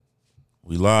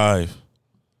We live.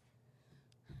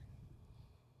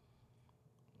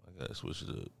 I gotta switch it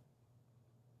up.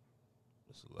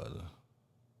 It's a lot of.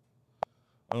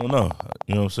 I don't know.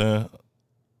 You know what I'm saying?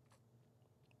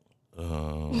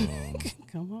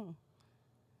 Come on.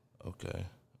 Okay.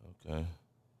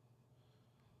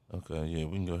 Yeah,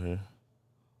 we can go here.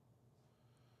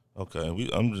 Okay,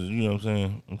 I'm just, you know what I'm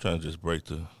saying. I'm trying to just break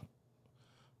the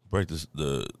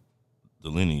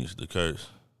lineage, the curse.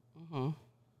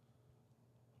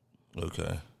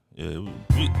 Okay. Yeah.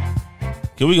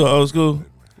 Can we go old school?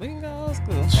 We can go old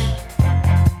school.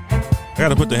 I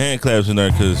gotta put the hand claps in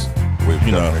there because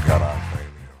you know got our thing.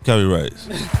 copyrights.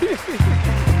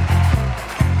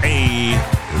 Hey,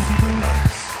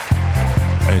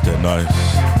 ain't that nice?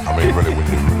 I mean, really, when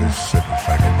you really sit and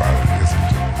think about it, it's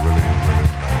really, really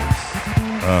nice.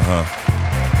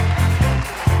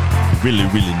 Really,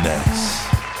 really nice.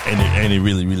 Ain't it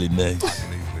really, really nice? I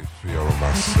can easily feel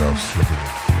myself slipping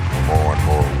more and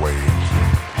more ways.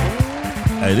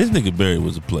 Hey, this nigga Barry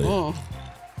was a player.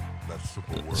 That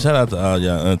super world. Shout out to all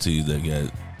y'all aunties that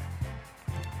got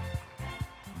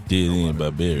did in by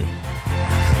Barry.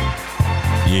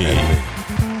 Yeah,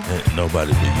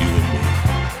 nobody but you and me.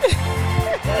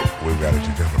 We got it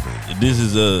together, baby. This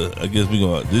is I guess we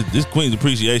gonna this Queen's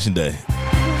Appreciation Day.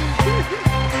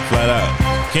 Flat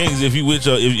out. Kings, if you with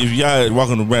your if y'all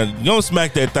walking around, you don't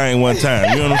smack that thing one time.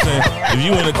 You know what I'm saying? If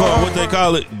you in the car, what they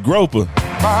call it, groper.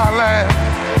 My land,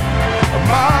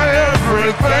 my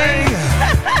everything,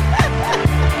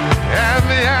 and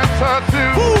the answer to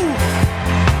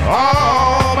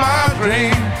all my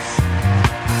dreams.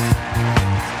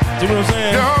 You know what I'm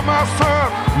saying? You're my sun,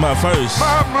 My first.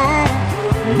 my moon,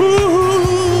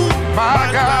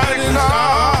 my guiding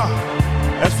star.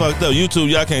 That's fucked up. YouTube,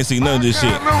 y'all can't see none of this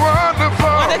shit. And the wonderful.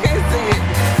 Why they can't see it?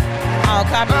 Oh, That's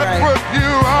copyright. what you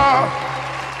are.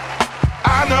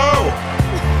 I know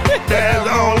there's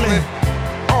only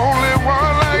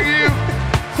one like you.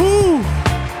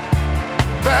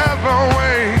 There's no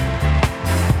way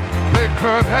they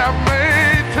could have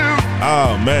made two.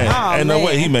 Oh man, Oh, ain't no man.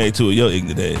 way he made two of your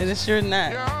ignorant It ass. is sure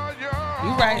not. You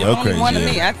right. Yo, Only crazy, one of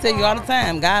yeah. me. I tell you all the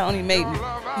time. God only made me.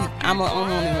 I'm the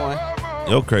only one.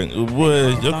 You're crazy.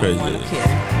 What? You're crazy. Only one kid.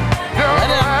 You're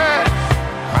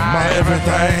my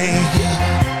everything.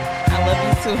 I love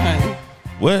you too, honey.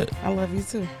 What? I love you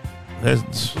too.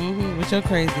 That's With your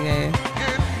crazy ass.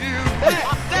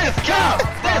 Let's go.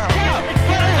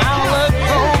 I love you.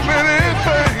 So many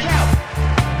things.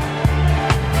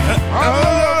 I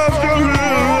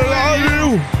love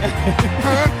you.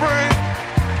 Could bring.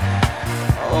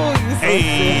 Oh, you so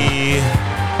hey.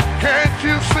 Can't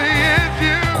you see it?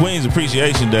 You. Queen's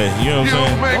Appreciation Day. You know what You I'm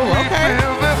saying? make Oh, me okay.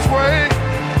 feel this way.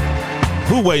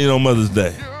 Who waiting on Mother's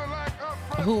Day?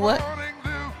 Who what?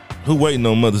 Who waiting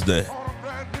on Mother's Day?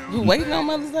 You waiting on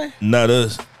Mother's Day? Not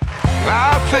us.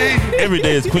 I see Every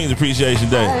day is Queen's Appreciation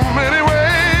so Day. many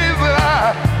ways that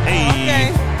I Hey.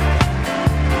 Okay.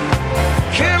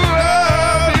 can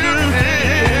love you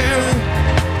till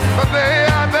the day I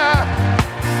die.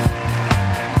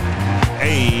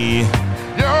 Hey.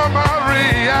 You're my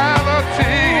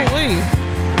reality, Ooh-wee.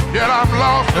 yet I'm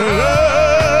lost in love.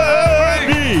 Love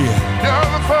me. You're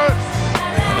the first,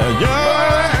 You're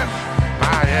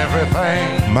my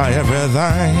everything. my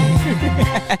everything.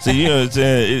 See, you know what I'm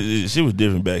saying? She was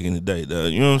different back in the day, though.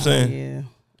 You know what I'm saying? Yeah.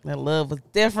 That love was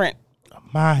different.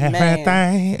 My Man.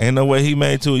 everything. Ain't no way he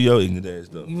made two of your ignorant ass,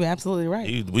 though. You absolutely right.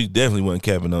 We definitely wasn't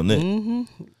capping on that.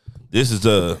 This is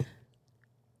a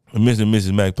Mr. and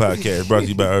Mrs. Mac podcast brought to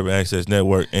you by Urban Access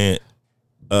Network and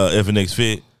FNX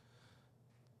Fit.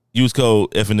 Use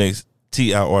code FNX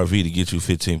TIRV to get you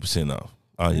 15% off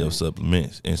all your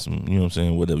supplements and some, you know what I'm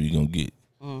saying, whatever you're going to get.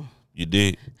 You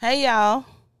dig? Hey, y'all.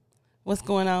 What's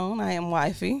going on? I am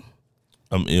Wifey.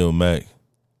 I'm Ill Mac,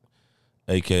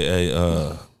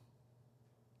 a.k.a.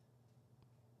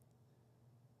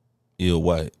 Ill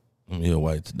White. I'm Ill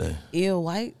White today. Ill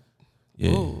White.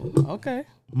 Yeah. Ooh, okay.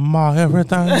 My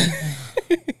everything.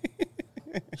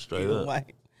 Straight Ill up.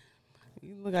 White.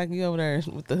 You look like you over there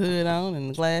with the hood on and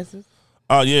the glasses.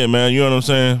 Oh, yeah, man. You know what I'm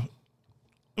saying?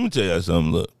 Let me tell y'all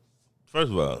something. Look,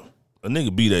 first of all, a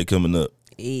nigga B-Day coming up.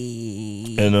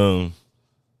 Hey. And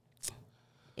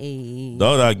Hey. the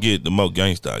older I get, the more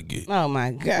gangsta I get. Oh,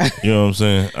 my God. You know what I'm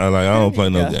saying? I don't play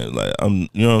no Yeah. games. Like, you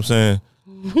know what I'm saying?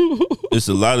 It's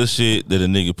a lot of shit that a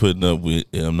nigga putting up with,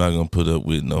 and I'm not gonna put up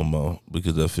with no more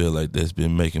because I feel like that's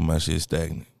been making my shit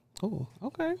stagnant. Oh,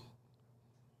 okay.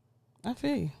 I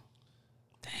feel you.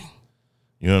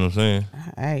 You know what I'm saying?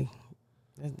 Hey.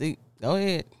 That's deep. Go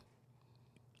ahead.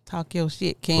 Talk your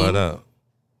shit, King. Flat out.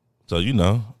 So, you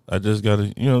know, I just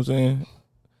gotta, you know what I'm saying?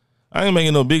 I ain't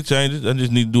making no big changes. I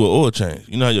just need to do an oil change.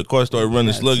 You know how your car start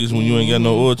running sluggish when you ain't got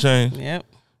no oil change? Yep.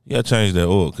 You gotta change that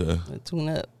oil, cuz. Tune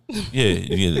up. Yeah,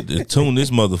 you gotta tune this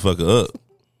motherfucker up.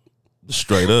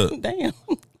 Straight up. Damn.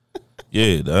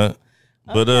 Yeah, dog.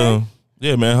 But Okay.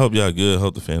 yeah, man, I hope y'all good.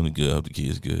 Hope the family good. Hope the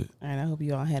kids good. All right, I hope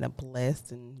you all had a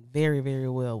blessed and very, very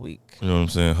well week. You know what I'm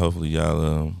saying? Hopefully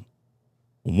y'all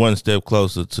one step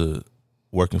closer to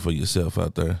working for yourself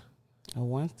out there.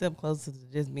 One step closer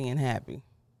to just being happy.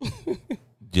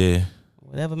 Yeah.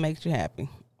 Whatever makes you happy.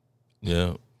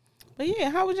 Yeah. But yeah,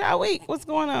 how was y'all week? What's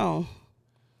going on?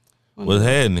 What's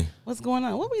happening? What's going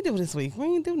on? What we do this week? We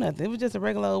didn't do nothing. It was just a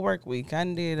regular old work week. I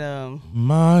did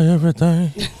My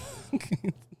everything.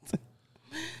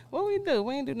 what we do?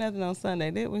 We didn't do nothing on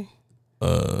Sunday, did we?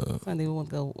 Sunday we went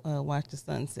to go watch the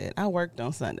sunset. I worked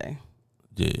on Sunday.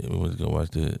 Yeah, we went to go watch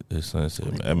the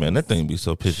sunset. Man, that thing be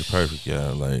so picture perfect,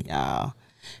 y'all. Like, Y'all.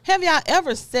 Have y'all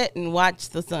ever sat and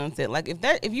watched the sunset? Like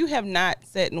if you have not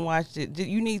sat and watched it,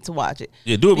 you need to watch it.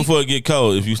 yeah, do it before it get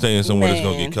cold. If you staying somewhere that's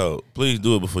gonna Man. get cold, please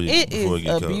do it before It before it is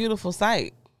get a cold. beautiful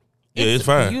sight. Yeah, it's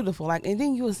fine. Beautiful. Like, and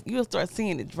then you'll start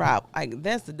seeing it drop. Like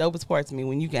that's the dopest part to me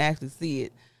when you can actually see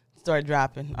it start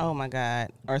dropping. Oh my God,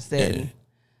 or setting.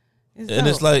 And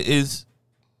it's dope. like it's.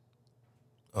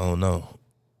 Oh no,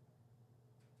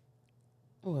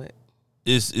 What?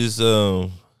 it's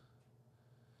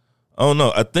I don't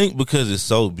know. I think because it's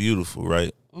so beautiful,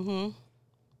 right? Mm-hmm.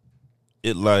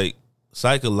 It like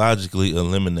psychologically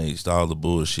eliminates all the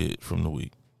bullshit from the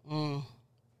week. Mm.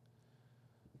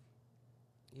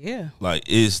 Yeah, Like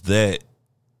it's that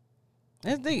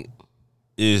that's deep.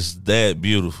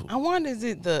 beautiful. I wonder, is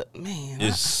it the man?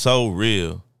 It's so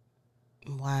real,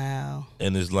 Wow.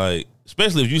 and it's like,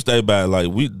 especially if you stay by like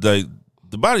the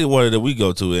body of water that we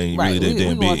go to ain't Right. really that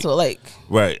damn we went big. to a lake.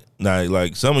 Right now,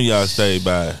 like some of y'all stay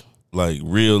by like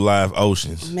real live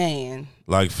oceans. Man,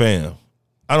 Like fam,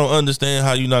 I don't understand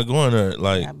how you not going there.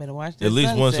 Like I better watch that at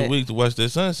least once a sunset week to watch that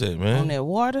sunset, on man. that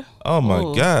water. Oh my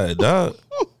Ooh. God, dog.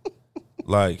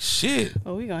 Like shit.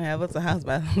 Oh, we gonna have us a house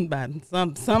by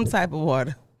some type of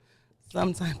water.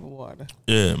 Some type of water.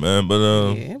 Yeah, man. But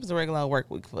Yeah, it was a regular work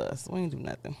week for us. We ain't do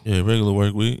nothing. yeah, regular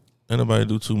work week. Ain't nobody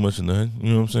do too much of nothing. You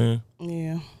know what I'm saying?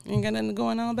 Yeah. You ain't got nothing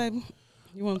going on, baby?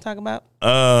 You want to talk about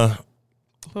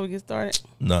before we get started?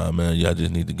 Nah, man. Y'all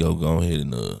just need to go ahead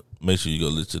and make sure you go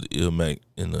listen to the Ill Mac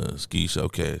and Ski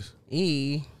Showcase.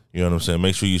 E. You know what I'm saying?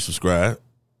 Make sure you subscribe.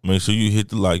 Make sure you hit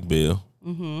the like bell.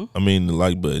 Mm-hmm. I mean the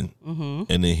like button,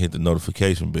 Mm-hmm. and then hit the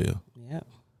notification bell. Yep.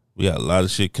 We got a lot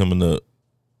of shit coming up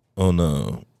on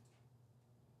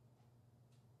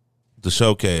the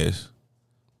showcase.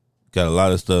 Got a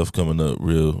lot of stuff coming up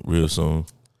real soon.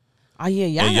 Oh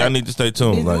yeah, And y'all need to stay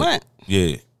tuned. busy Like, month.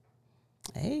 yeah,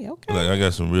 Hey, okay. like I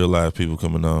got some real live people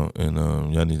coming on, and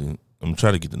y'all need to. I'm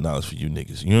trying to get the knowledge for you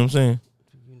niggas. You know what I'm saying?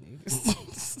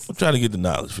 I'm trying to get the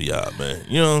knowledge for y'all, man.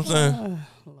 You know what I'm saying?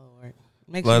 Lord,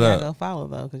 make Flat sure y'all out. go follow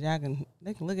though, cause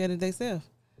they can look at it themselves.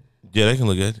 Yeah, they can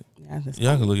look at it.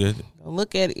 Y'all can look at it. Go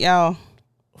look at it, y'all.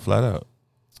 Flat out.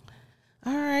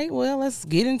 All right, well, let's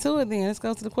get into it then. Let's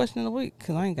go to the question of the week,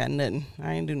 cause I ain't got nothing.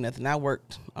 I ain't do nothing. I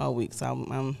worked all week, so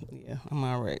I'm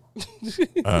all right.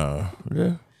 Yeah.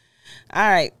 All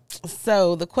right.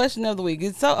 So the question of the week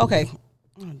is okay.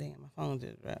 Oh damn, my phone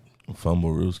just dropped.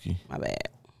 Fumble Rooski. My bad.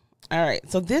 All right.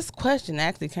 So this question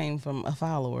actually came from a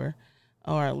follower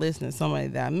or a listener, somebody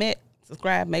that I met.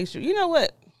 Subscribe. Make sure. You know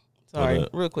what? Sorry, What up?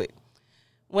 real quick.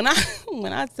 When I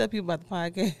tell people about the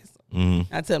podcast,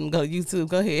 Mm-hmm. I tell them go to YouTube.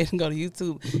 Go ahead and go to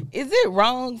YouTube. Is it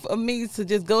wrong for me to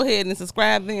just go ahead and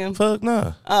subscribe them? Fuck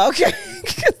nah. Oh, okay.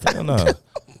 Hell nah.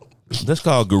 That's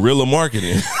called guerrilla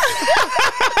marketing.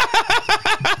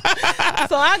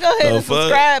 So I go ahead No and fuck.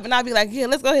 subscribe, and I'll be like, yeah,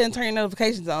 let's go ahead and turn your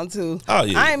notifications on too. Oh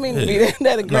yeah. I ain't mean to be Yeah.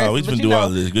 that aggressive. No, we but finna you do know, all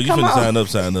of this. You come finna on.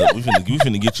 sign up. We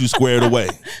finna get you squared away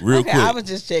real Okay, quick. I was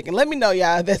just checking. Let me know,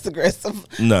 y'all, if that's aggressive.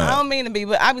 Nah. I don't mean to be,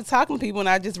 but I be talking to people, and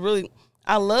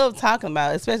I love talking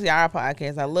about it, especially our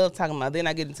podcast. I love talking about it. Then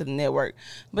I get into the network.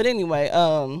 But anyway,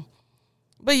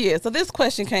 but yeah, so this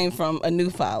question came from a new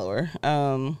follower.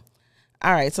 All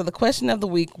right, so the question of the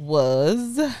week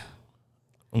was,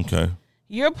 Okay.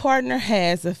 your partner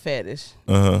has a fetish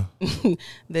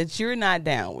that you're not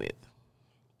down with.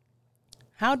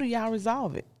 How do y'all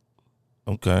resolve it?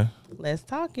 Okay. Let's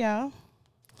talk, y'all.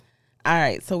 All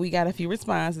right, so we got a few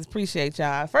responses. Appreciate y'all.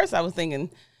 At first, I was thinking,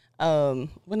 when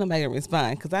am I gonna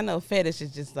respond? Because I know fetish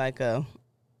is just like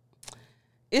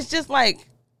it's just like,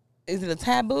 is it a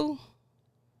taboo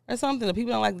or something that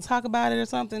people don't like to talk about it or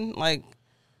something? Like,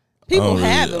 people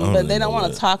have them, but they don't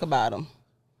want to talk about them.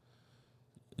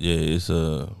 Yeah, it's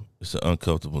an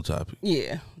uncomfortable topic.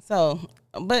 Yeah. So,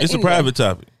 but It's anyway, a private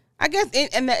topic. I guess,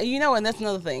 and that, and that's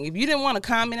another thing. If you didn't want to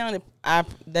comment on it,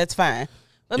 that's fine.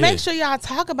 But Yeah. make sure y'all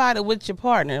talk about it with your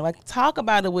partner. Like, talk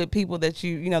about it with people that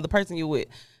the person you're with,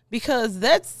 because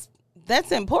that's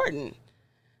important.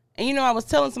 And I was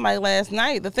telling somebody last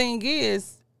night, the thing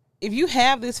is, if you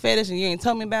have this fetish and you ain't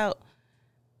told me about,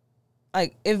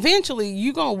 like, eventually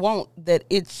you gonna want that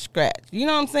itch scratch. You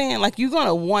know what I'm saying? Like, you're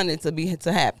gonna want it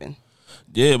to happen.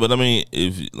 Yeah, but I mean,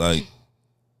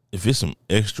 if it's some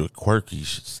extra quirky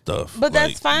stuff, but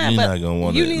that's fine. You're but not gonna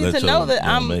want you need to know that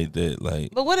I'm make that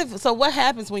like. But what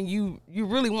happens when you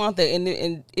really want that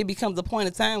and it becomes a point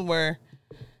of time where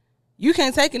you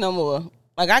can't take it no more?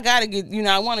 Like, I gotta get,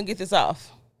 I want to get this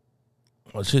off.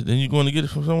 Oh shit! Then you're going to get it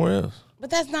from somewhere else. But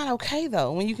that's not okay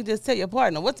though. When you can just tell your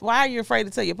partner, why are you afraid to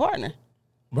tell your partner?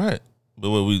 Right. But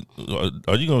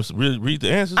are you going to read the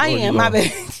answers? I am. My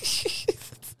bad.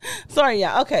 Sorry,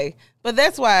 y'all. Okay, but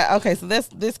that's why. Okay, so that's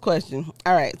this question.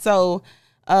 All right, so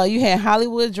you had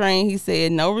Hollywood Drain. He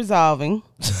said no resolving.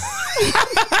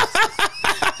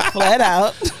 Flat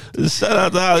out. Shout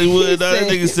out to Hollywood. That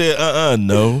nigga said,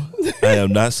 no, I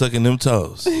am not sucking them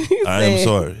toes. I am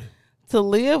sorry. To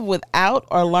live without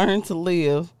or learn to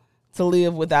live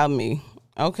without me.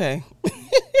 Okay.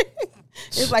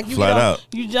 It's like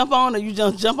you jump on or you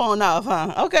just jump on off,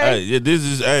 huh? Okay. Hey, yeah, this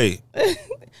is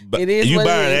it is you what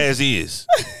buying it as is.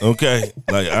 Okay.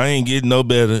 Like, I ain't getting no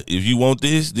better. If you want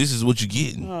this is what you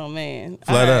getting. Oh man.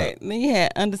 Flat All out. right. Then you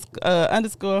had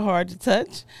underscore hard to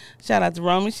touch. Shout out to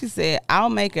Romy. She said, I'll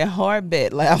make a hard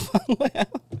bet. Laugh.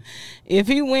 If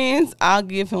he wins, I'll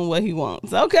give him what he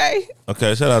wants. Okay.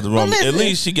 Okay, shout out to Romy. At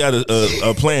least she got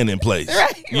a plan in place.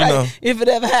 Right. You know. If it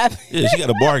ever happens. Yeah, she got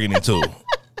a bargaining tool.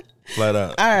 Flat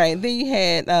out. All right. Then you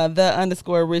had the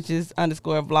underscore riches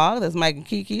underscore vlog. That's Mike and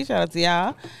Kiki. Shout out to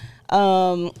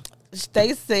y'all.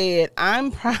 They said,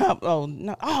 I'm proud. Oh,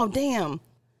 no. Oh, damn.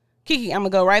 Kiki, I'm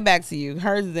going to go right back to you.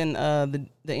 Hers is in the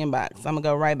inbox. I'm going to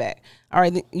go right back. All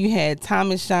right. You had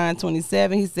Thomas Shine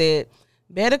 27. He said,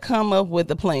 better come up with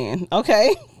a plan.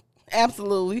 Okay.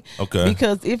 Absolutely. Okay.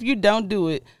 Because if you don't do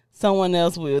it, someone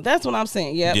else will. That's what I'm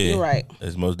saying. Yep, Yeah, you're right.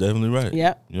 That's most definitely right.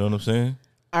 Yep. You know what I'm saying?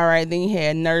 All right, then you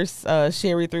had Nurse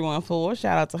Sherry 314.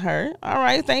 Shout out to her. All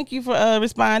right, thank you for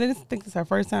responding. I think it's her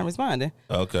first time responding.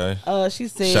 Okay. She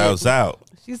said, shouts out.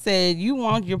 She said, you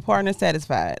want your partner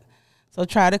satisfied, so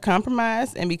try to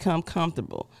compromise and become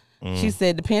comfortable. She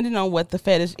said, depending on what the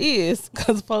fetish is,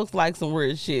 because folks like some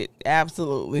weird shit.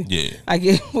 Absolutely. Yeah. I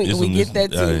get we get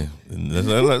that too. That's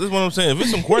what I'm saying. If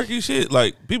it's some quirky shit,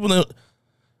 like, people know,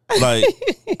 like,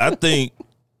 I think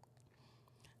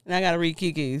And I got to read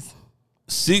Kiki's.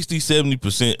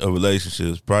 60-70% of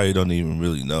relationships probably don't even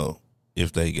really know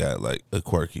if they got like a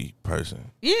quirky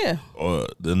person. Yeah. Or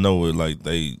they know what like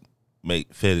they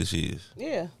make fetishes.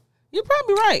 Yeah. You're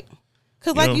probably right.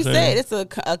 Because like you said,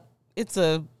 it's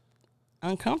a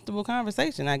uncomfortable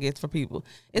conversation, I guess, for people.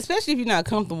 Especially if you're not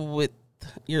comfortable with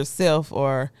yourself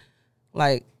or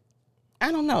like,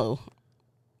 I don't know.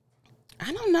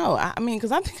 I mean,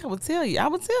 because I think I would tell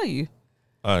you.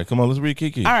 All right, come on, let's read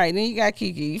Kiki. All right, then you got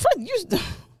Kiki.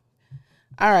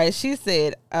 All right, she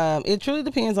said, it truly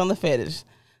depends on the fetish.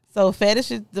 So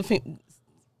fetish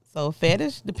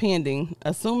depending,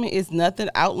 assuming it's nothing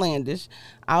outlandish,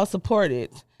 I'll support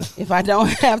it if I don't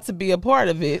have to be a part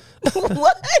of it.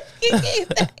 What?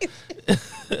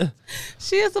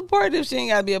 She'll support it if she ain't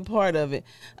gotta be a part of it.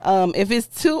 If it's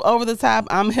too over the top,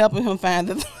 I'm helping him find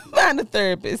a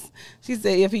therapist. She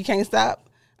said if he can't stop,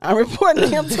 I'm reporting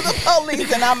him to the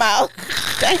police and I'm out.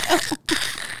 Damn.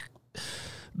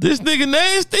 This nigga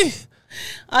nasty.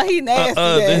 Oh, he nasty.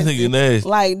 This nigga nasty.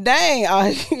 Like, dang.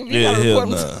 You gotta report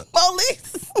him to the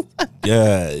police.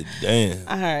 God damn.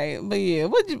 All right. But yeah,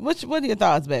 what are your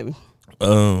thoughts, baby?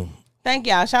 Thank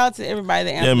y'all. Shout out to everybody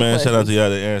that answered. Yeah, man. the Shout out to questions. y'all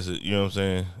that answered. You know what I'm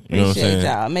saying? You know what I'm Appreciate saying?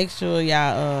 y'all. Make sure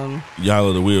y'all Y'all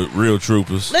are the real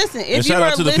troopers. listen. If And you shout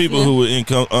out are to the listening, people who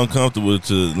were uncomfortable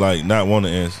to like not want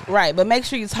to answer. right, but make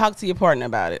sure you talk to your partner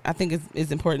about it. I think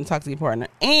it's important to talk to your partner.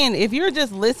 And if you're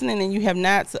just listening and you have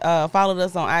not followed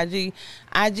us on IG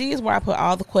is where I put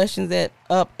all the questions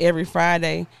up every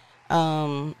Friday.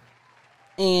 And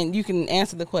you can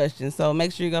answer the questions. So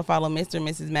make sure you go follow Mr. and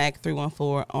Mrs. Mac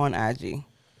 314 on IG.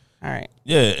 All right.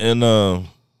 Yeah, and I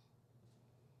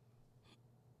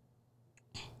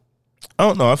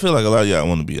don't know. I feel like a lot of y'all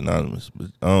want to be anonymous,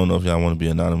 but I don't know if y'all want to be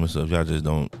anonymous or if y'all just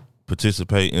don't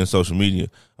participate in social media.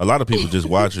 A lot of people just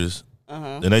watchers,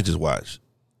 and they just watch.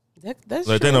 That's Like,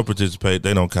 true. they don't participate,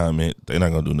 they don't comment, they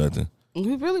not gonna do nothing.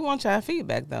 We really want y'all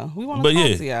feedback though. We want But to talk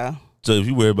yeah. to y'all. So if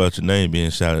you worry about your name being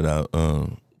shouted out,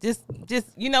 Just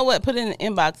you know what? Put it in the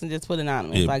inbox and just put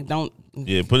anonymous. Yeah. Like don't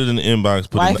Yeah, put it in the inbox.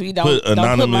 Put, Wifey, put don't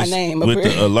anonymous put my name up with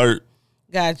here. the alert.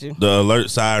 Got you. The alert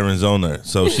sirens on there,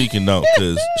 so she can know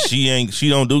because she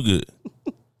don't do good.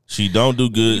 She don't do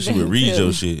good. She would read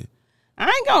your shit. I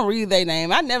ain't gonna read their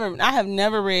name. I have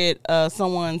never read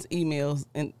someone's emails,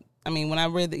 and I mean when I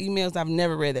read the emails, I've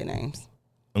never read their names.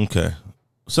 Okay,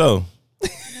 so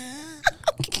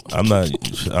I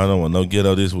don't want no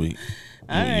ghetto this week.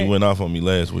 You went off on me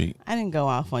last week. I didn't go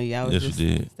off on you. I was Yes, just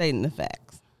you did. stating the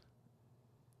facts.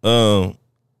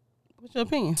 What's your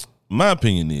opinion? My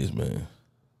opinion is, man,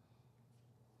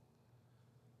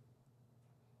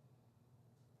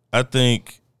 I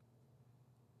think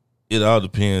it all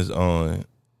depends on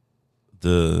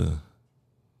the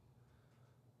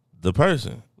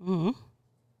person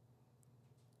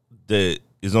that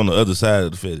is on the other side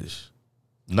of the fetish,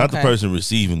 not the person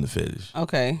receiving the fetish.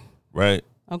 Okay. Right?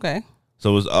 Okay.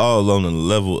 So it's all on the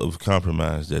level of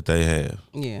compromise that they have.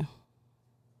 Yeah.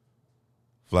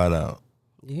 Flat out.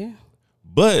 Yeah.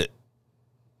 But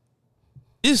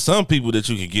it's some people that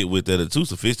you can get with that are too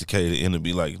sophisticated and to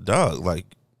be like, dog, like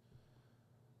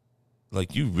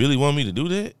you really want me to do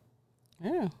that?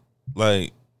 Yeah.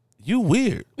 Like, you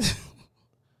weird.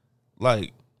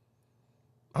 Like,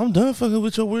 I'm done fucking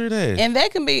with your weird ass. And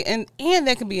that can be and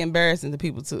that can be embarrassing to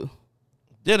people too.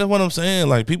 Yeah, that's what I'm saying.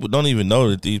 Like, people don't even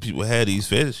know that these people had these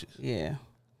fetishes. Yeah.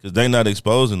 Because they not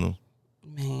exposing them.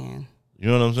 Man. You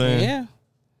know what I'm saying? Yeah.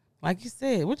 Like you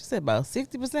said, what you said about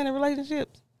 60% of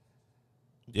relationships?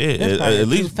 Yeah, That's probably at a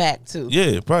least true fact too.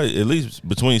 Yeah, probably at least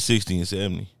between 60 and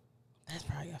 70. That's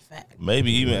probably a fact.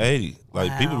 Maybe even 80. Like,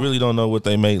 Wow. people really don't know what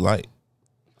they made like.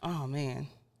 Oh man.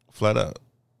 Flat out.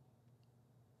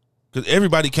 Because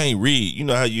everybody can't read. You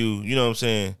know how you know what I'm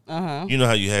saying? Uh-huh. You know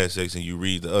how you had sex and you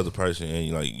read the other person and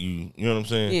you know what I'm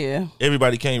saying? Yeah.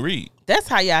 Everybody can't read. That's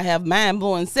how y'all have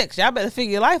mind-blowing sex. Y'all better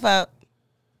figure your life out.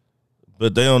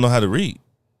 But they don't know how to read.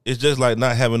 It's just like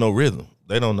not having no rhythm.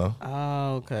 They don't know.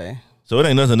 Oh, okay. So it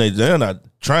ain't nothing they're not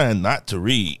trying not to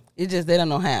read. It's just they don't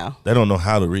know how. They don't know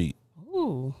how to read.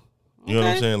 Ooh. You know what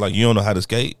I'm Okay. saying? Like, you don't know how to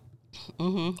skate.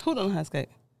 Mm-hmm. Who don't know how to skate?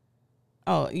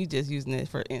 Oh, you just using it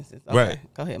for instance. Okay.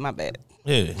 Right. Go ahead. My bad.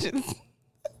 Yeah.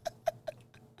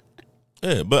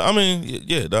 Yeah, but I mean,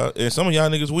 yeah, dog. And some of y'all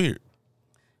niggas weird.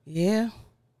 Yeah.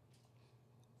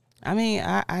 I mean,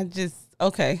 I just,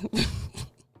 okay.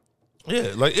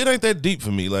 Yeah, like, it ain't that deep for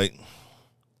me. Like,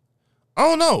 I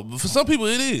don't know. But for some people,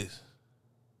 it is.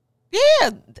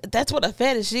 Yeah, that's what a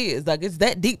fetish is. Like, it's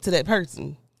that deep to that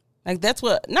person. Like, that's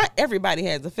what, not everybody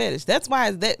has a fetish. That's why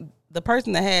it's that the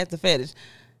person that has the fetish,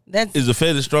 Is the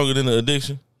fetish stronger than the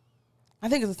addiction? I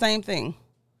think it's the same thing.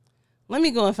 Let me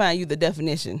go and find you the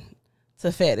definition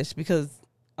to fetish because,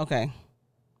 okay.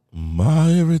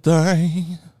 My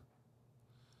everything.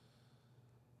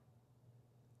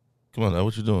 Come on now,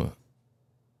 what you doing?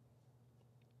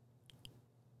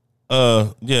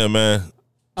 Yeah, man.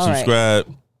 All right.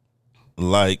 Subscribe,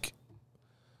 like,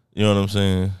 you know what I'm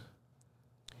saying?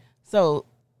 So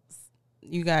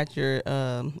you got your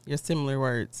similar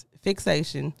words,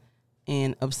 fixation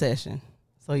and obsession.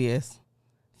 So yes,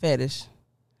 fetish.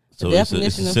 So it's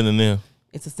a synonym.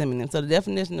 It's a synonym. So the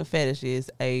definition of fetish is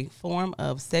a form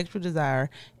of sexual desire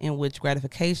in which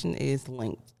gratification is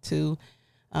linked to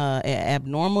an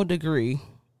abnormal degree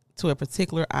to a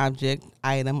particular object,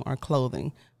 item, or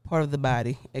clothing, part of the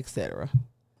body, etc.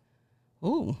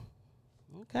 Ooh,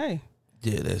 okay.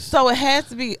 Yeah, that's So it has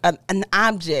to be an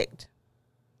object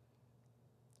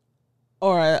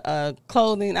or a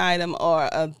clothing item or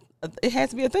it has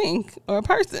to be a thing or a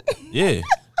person. yeah.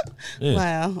 Yeah.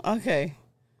 Wow. Okay.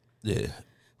 Yeah.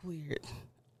 Weird.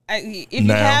 If you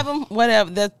have them, whatever,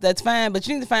 that's fine. But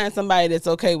you need to find somebody that's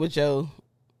okay with your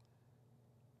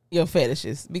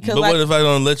fetishes. Because, But what if I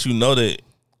don't let you know that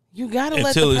you gotta let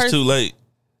until the it's person, too late?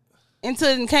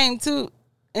 Until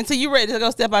you're ready to go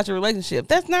step out your relationship.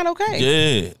 That's not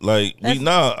okay. Yeah, like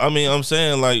I mean, I'm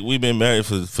saying like we've been married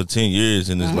for 10 years,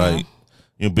 and it's like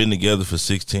you've been together for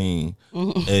 16,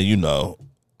 and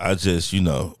I just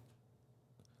You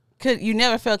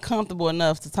never felt comfortable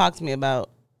enough to talk to me about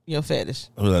your fetish.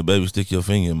 I was like, baby, stick your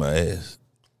finger in my ass.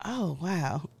 Oh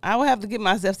wow! I would have to get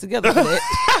myself together for that.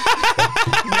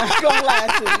 Not gonna lie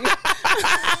to you.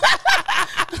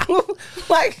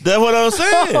 Like That's what I'm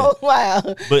saying. Oh wow!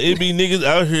 But it be niggas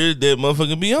out here that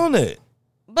motherfucking be on that.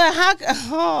 But how?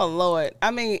 Oh Lord!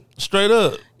 I mean, Straight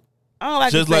up. I don't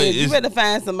like Just to say like it. You better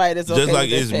find somebody that's okay. Just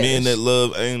like with it's that men fetish. that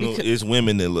love anal, it's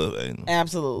women that love anal.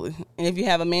 Absolutely. And if you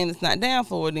have a man that's not down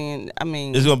for it, then I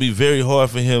mean, It's gonna be very hard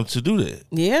for him to do that.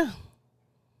 yeah.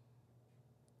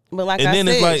 But like And I then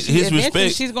said, it's like his eventually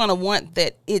respect. she's gonna want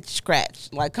that itch scratch.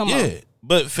 Like, come Yeah, on.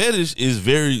 but fetish is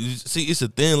it's a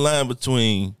thin line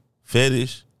between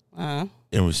fetish, Uh-huh.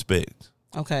 and respect.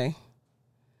 Okay.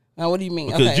 Now, what do you mean?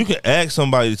 Because okay. you can ask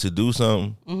somebody to do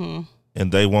something,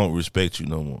 and they won't respect you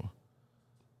no more.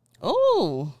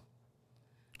 Oh.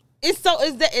 Is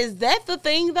that the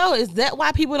thing though? Is that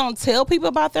why people don't tell people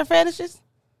about their fetishes?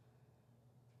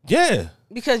 Yeah.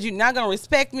 Because you're not gonna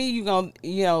respect me. You're gonna,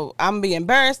 I'm gonna be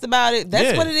embarrassed about it.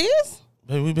 That's what it is.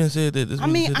 Hey, we've been saying that. I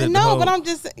mean, I know, but I'm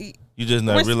just. You just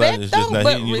not realizing it's just not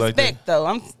hitting you like that. Respect though.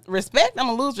 I'm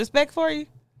gonna lose respect for you.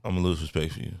 I'm gonna lose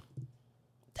respect for you.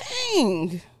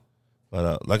 Dang.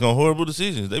 But like on Horrible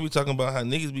Decisions, they be talking about how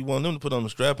niggas be wanting them to put on the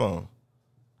strap on.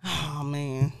 Oh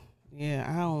man. Yeah,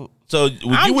 I don't. So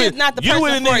I'm just not the person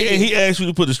with a for nigga you. and he asked you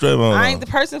to put the strap on. I ain't the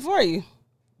person for you.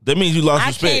 That means you lost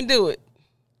respect. I can't do it.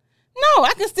 No,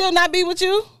 I can still not be with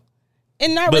you.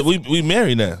 And not. But we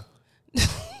married now.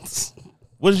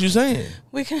 What is you saying?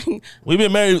 We can. We've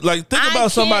been married. Like think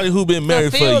about somebody who been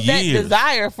married for years. That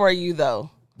desire for you though.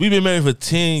 We've been married for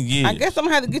 10 years. I guess I'm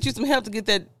gonna have to get you some help to get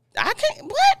that. I can't.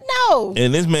 What? No.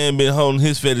 And this man been holding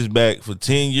his fetish back for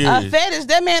 10 years. A fetish?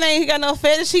 That man ain't got no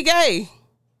fetish. He gay.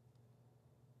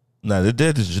 Nah, that's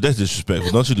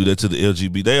disrespectful. Don't you do that to the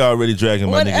LGBT. They already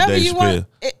dragging my nigga Dave Chappelle.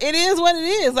 It is what it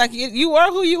is. Like you are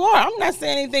who you are. I'm not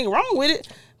saying anything wrong with it,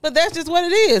 but that's just what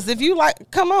it is. If you like,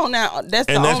 come on now.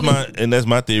 That's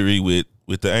my theory with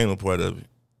the anal part of it.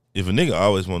 If a nigga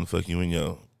always want to fuck you in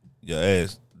your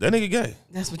ass, that nigga gay.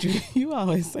 That's what you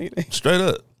always say that. Straight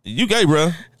up. You gay,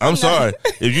 bro. I'm sorry.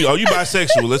 If you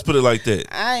bisexual, let's put it like that.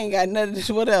 I ain't got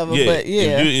nothing, whatever. Yeah. But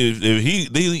yeah,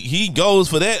 if he goes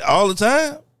for that all the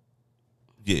time,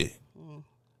 yeah,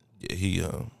 he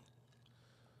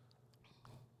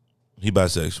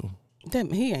bisexual.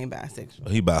 He ain't bisexual.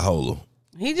 He bipolar.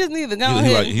 He just needs to go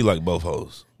ahead. He like both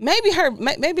hoes. Maybe her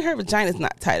vagina's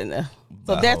not tight enough,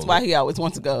 so that's why he always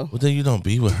wants to go. Well, then you don't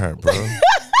be with her, bro.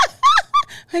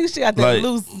 Maybe she got that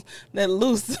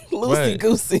loosey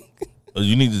goosey.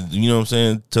 You need to, you know what I'm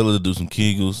saying? Tell her to do some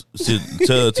Kegels.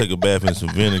 Tell her to take a bath in some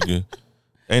vinegar.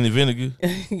 Ain't it vinegar?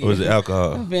 Or is it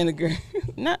alcohol? Vinegar.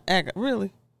 Not alcohol,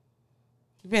 really.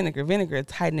 Vinegar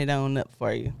tighten it on up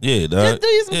for you. Yeah, dog. Just do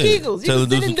you some Kegels. Tell her to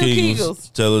do some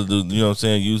Kegels. Tell her to, you know what I'm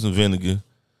saying, use some vinegar.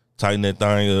 Tighten that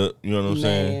thing up. You know what I'm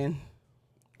saying?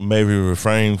 Maybe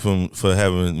refrain for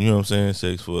having, you know what I'm saying,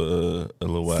 sex for a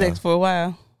little while. Sex for a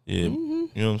while. Yeah.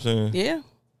 You know what I'm saying? Yeah.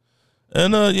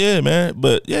 And yeah, man.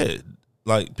 But yeah,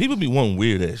 like people be wanting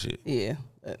weird ass shit. Yeah.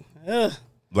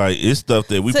 Like it's stuff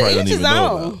that we probably don't even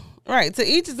know about. Right. To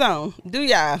each his own. Do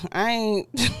y'all. I ain't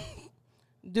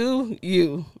do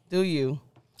you.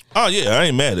 Oh yeah, I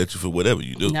ain't mad at you for whatever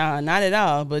you do. Nah, not at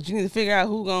all. But you need to figure out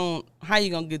how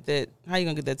you gonna get that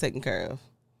taken care of.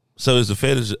 So is the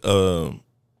fetish I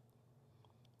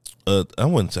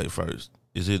wouldn't say first.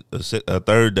 Is it a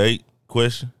third date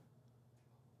question?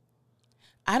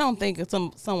 I don't think if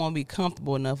someone be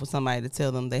comfortable enough with somebody to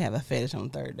tell them they have a fetish on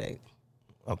the third date.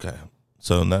 Okay,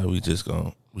 so now we just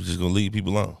gonna leave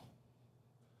people on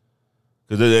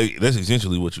because that's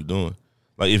essentially what you're doing.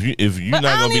 Like if you're not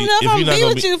gonna be, if you're not gonna be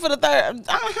with you for the third, I don't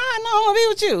want to be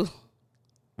with you.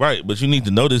 Right, but you need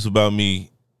to know this about me,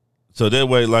 so that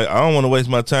way, like I don't want to waste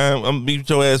my time. I'm gonna be with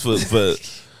your ass for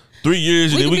 3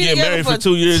 years, and then we get married for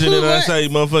 2 years, and then I say,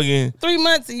 motherfucking 3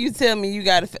 months, and you tell me you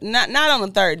got to not on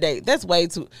the third date. That's way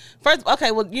too. First,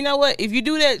 okay, well, you know what? If you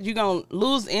do that, you're gonna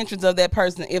lose interest of that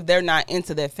person if they're not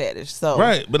into that fetish. So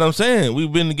right, but I'm saying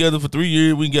we've been together for 3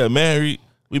 years. We got married.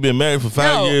 We've been married for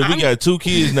 5 years. We got 2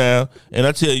 kids now, and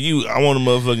I tell you, I want a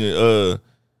motherfucking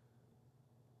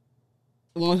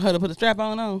want her to put the strap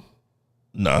on?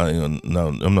 No, I'm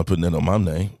not putting that on my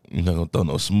name. You're not gonna throw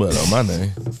no smut on my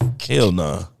name. Hell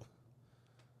nah.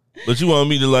 But you want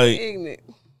me to like? Ignorant.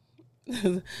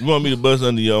 You want me to bust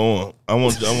under your arm? I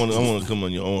want to come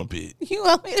on your armpit. You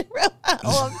want me to rub my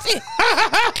armpit?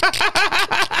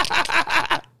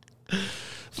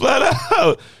 Flat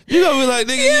out. You gonna be like,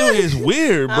 nigga, you is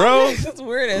weird, bro. It's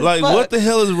weird as like, fuck. What the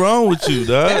hell is wrong with you,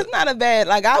 dog? That's not a bad.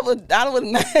 Like I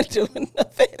wouldn't mind doing the.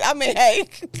 I mean, hey.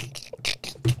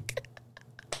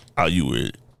 Oh, you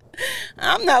weird.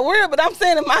 I'm not weird, but I'm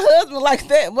saying if my husband likes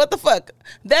that, what the fuck?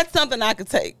 That's something I could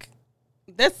take.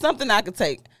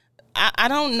 I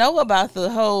don't know about the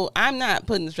whole. I'm not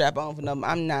putting the strap on for them.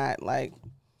 I'm not like.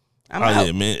 I'm out.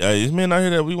 Yeah, man. It's men out here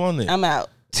that we want it. I'm out.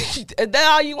 Is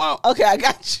that all you want? Okay, I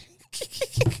got you.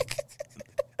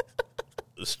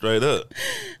 Straight up.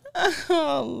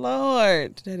 Oh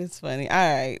Lord, that is funny. All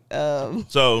right.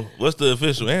 So, what's the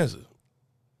official answer?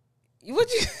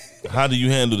 How do you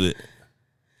handle it?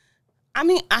 I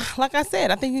mean, like I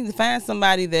said, I think you need to find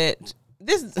somebody that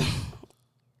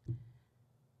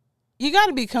you got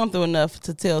to be comfortable enough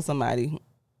to tell somebody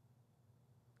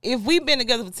if we've been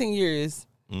together for 10 years,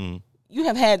 Mm. you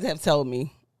have had to have told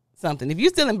me something. If you're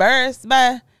still embarrassed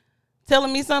by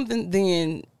telling me something,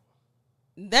 then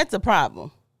that's a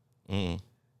problem. Mm.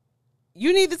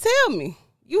 You need to tell me.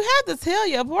 You have to tell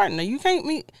your partner. You can't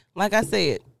meet, like I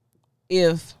said,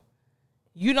 if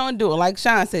you don't do it, like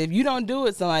Sean said, if you don't do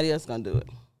it, somebody else gonna do it.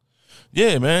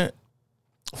 Yeah, man.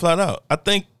 Flat out. I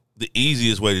think the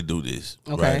easiest way to do this,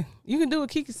 Okay. right? You can do what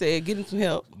Kiki said, get him some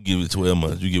help. Give it 12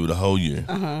 months. You give it a whole year.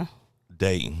 Uh-huh.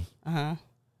 Dating. Uh-huh.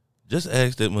 Just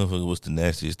ask that motherfucker what's the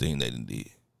nastiest thing they done did.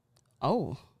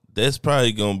 Oh, That's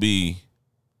probably gonna be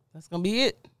that's gonna be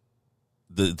it.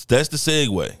 that's the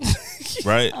segue.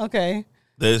 Right? Okay.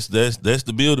 That's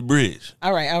the build the bridge.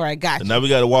 All right, gotcha. And now we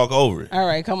gotta walk over it. All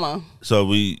right, come on. So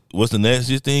what's the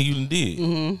nastiest thing you done did?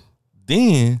 Mm-hmm.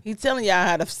 Then He's telling y'all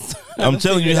how to. I'm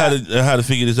telling you how to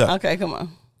figure this out. Okay, come on.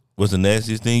 What's the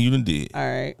nastiest thing you done did? All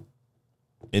right.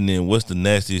 And then what's the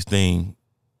nastiest thing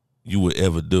you would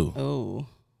ever do? Oh.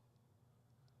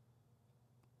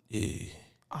 Yeah.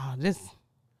 Oh, this.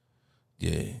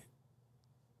 Yeah.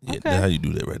 Yeah, Okay. that's how you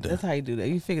do that right there. That's how you do that.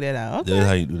 You figure that out. Okay. That's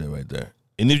how you do that right there.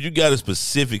 And if you got a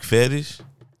specific fetish,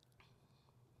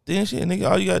 then shit, nigga,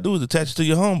 all you gotta do is attach it to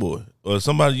your homeboy or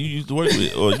somebody you used to work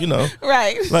with, or you know,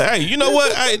 Right. like, hey, you know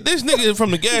what? Hey, this nigga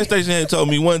from the gas station had told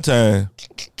me one time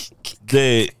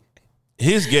that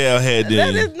his gal had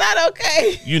That the, is not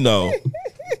okay. you know,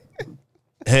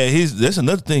 had his. That's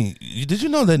another thing. Did you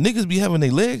know that niggas be having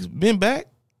their legs bent back?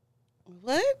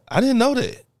 What? I didn't know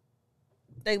that.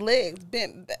 They legs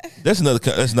bent back. That's another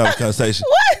conversation.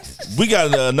 What? We got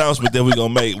an announcement that we're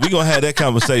gonna make. We're gonna have that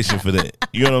conversation for that.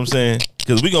 You know what I'm saying?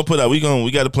 Because we got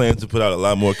a plan to put out a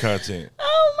lot more content.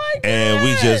 Oh my god. And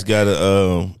we just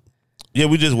gotta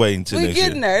we just waiting until we next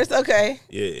getting year. there. It's okay.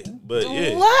 Yeah. But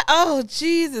yeah. What? Oh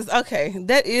Jesus. Okay.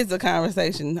 That is a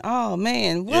conversation. Oh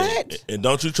man. What? Yeah. And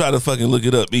don't you try to fucking look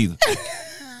it up either.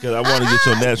 Because I want to get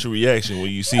your natural reaction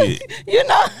when you see it. You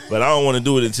know. But I don't want to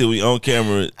do it until we on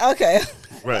camera. Okay.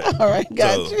 Right. All right.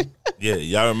 Got So, you. yeah,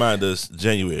 y'all remind us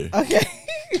January. Okay.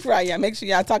 Right. Yeah. Make sure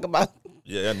y'all talk about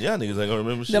Yeah, y'all niggas ain't gonna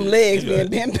remember shit. them legs You being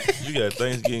got- bent back. You got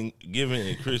Thanksgiving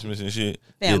and Christmas and shit.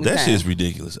 Family that time. shit's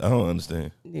ridiculous. I don't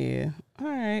understand. Yeah. All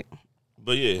right.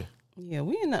 But yeah. Yeah.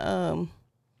 We in the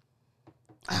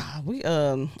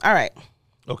all right.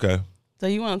 Okay. So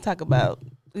you want to talk about?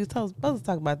 We were supposed to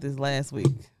talk about this last week.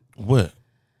 What?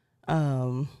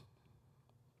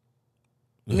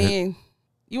 Men.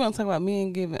 You want to talk about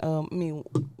men giving?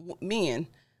 Men.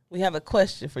 We have a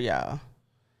question for y'all,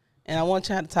 and I want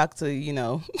y'all to talk to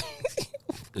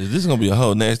Is this gonna be a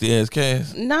whole nasty ass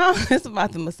cast? No, it's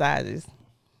about the massages. So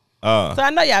Uh I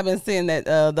know y'all been seeing that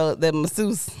that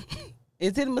masseuse.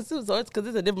 Is it a masseuse or it's because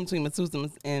there's a difference between masseuse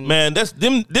and man, that's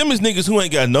them is niggas who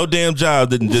ain't got no damn job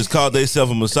that just call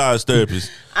themselves a massage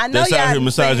therapist. I know that's y'all out here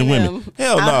massaging seen women. them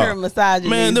Hell no. out here massaging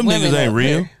Man, these them women niggas ain't up real.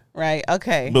 here. Right?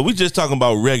 Okay. But we just talking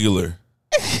about regular.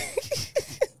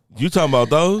 You talking about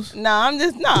those? No, I'm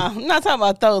not talking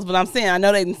about those, but I'm saying I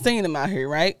know they've seen them out here,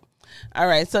 right? All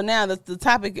right, so now the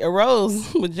topic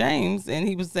arose with James, and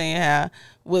he was saying how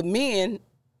with men,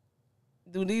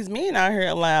 do these men out here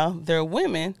allow their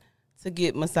women to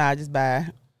get massages by,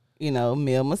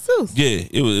 male masseuse? Yeah,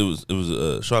 it was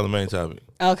a Charlamagne topic.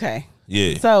 Okay.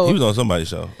 Yeah, So- he was on somebody's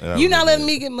show. and I You was not like, letting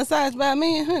me get massaged by a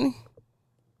man, honey?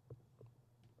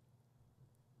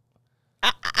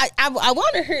 I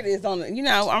want to hear this on.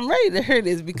 I'm ready to hear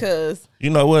this because You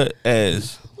know what?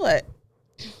 As what?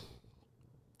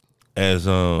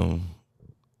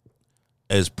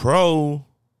 pro,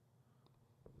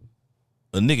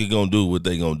 a nigga gonna do what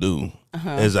they gonna do.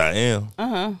 As I am,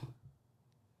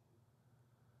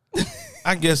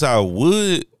 I guess I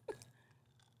would,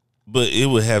 but it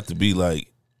would have to be like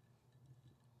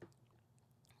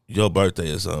your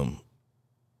birthday or something.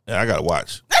 And I gotta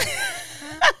watch.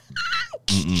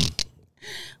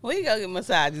 We go get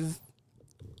massages.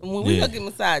 When we Yeah. go get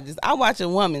massages, I watch a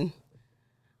woman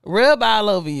rub all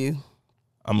over you.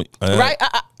 Right?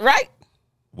 Right?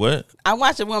 What? I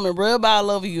watch a woman rub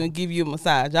all over you and give you a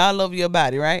massage all over your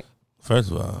body, right? First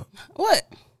of all, What?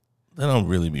 that don't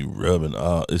really be rubbing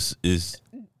all. It's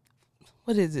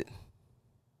What is it?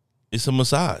 it's a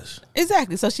massage,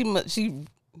 Exactly. So she you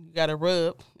got to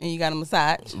rub and you got to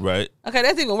massage. right? Okay,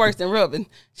 that's even worse than rubbing.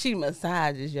 She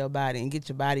massages your body and get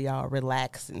your body all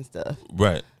relaxed and stuff.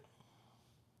 Right.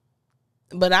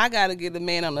 But I got to get a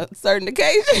man on a certain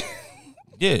occasion.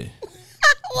 Yeah.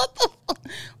 What the fuck?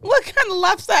 What kind of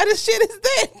lopsided shit is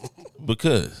that?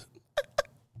 Because,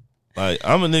 like,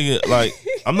 I'm a nigga. Like,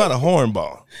 I'm not a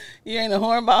hornball. You ain't a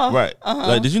hornball? Right. Uh-huh.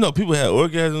 Like, did you know people have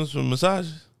orgasms from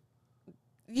massages?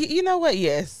 You know what?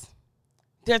 Yes.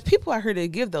 there's people out here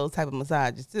that give those type of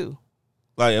massages too.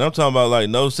 Like, and I'm talking about like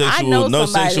no sexual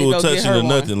touching or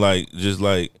nothing. Like, just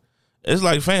like it's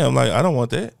like, fam, like I don't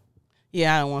want that.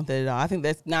 Yeah, I don't want that at all. I think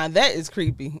that is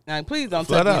creepy. Like, please don't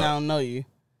touch me and I don't know you.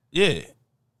 Yeah.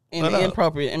 In the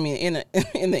inappropriate,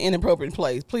 in the inappropriate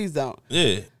place. Please don't.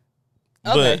 Yeah.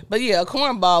 Okay, but yeah, a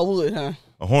cornball would, huh?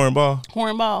 A hornball?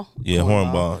 Hornball? Yeah,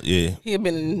 hornball. Yeah. He had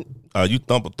been in... You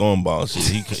thump a thornball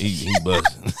shit. He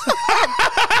busting.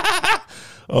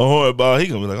 A hornball, he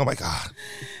gonna be like, oh my God.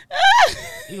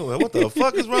 He gonna be like, what the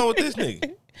fuck is wrong with this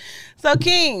nigga? So,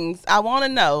 Kings, I want to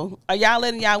know, are y'all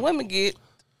letting y'all women get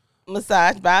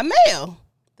massaged by a male?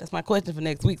 That's my question for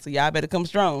next week, so y'all better come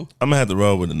strong. I'm gonna have to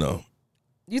roll with a no.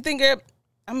 You think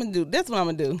I'm gonna do this? What I'm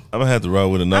gonna do? I'm gonna have to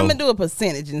roll with a no. I'm gonna do a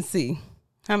percentage and see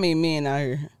how many men out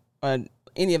here or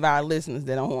any of our listeners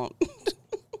that don't want. Want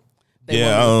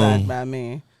massaged by a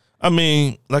man. I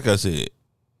mean, like I said,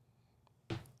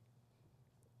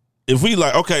 if we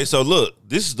like, okay, so look,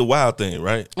 this is the wild thing,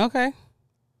 right? Okay.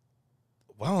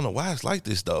 Well, I don't know why it's like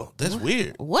this though. That's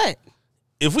weird. What?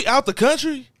 If we out the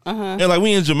country and like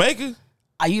we in Jamaica,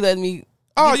 are you letting me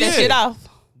get that shit off?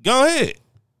 Go ahead.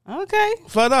 Okay.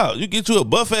 Flat out. You get you a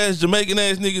buff ass Jamaican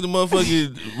ass nigga, the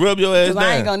motherfucker rub your ass down.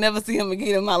 I ain't gonna never see him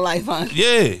again in my life, huh?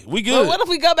 Yeah, we good. But what if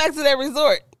we go back to that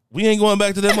resort? We ain't going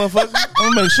back to that motherfucker.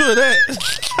 I'm gonna make sure of that.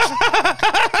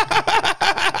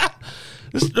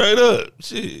 Straight up.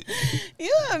 Shit.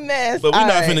 You a mess. But we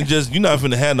not finna you're not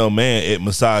finna have no man at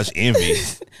Massage Envy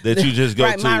that you just go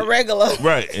right, to. my regular.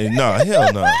 Right. And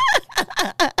hell no.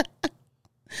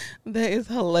 That is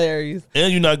hilarious.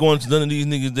 And you're not going to none of these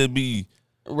niggas that be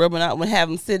rubbing out when have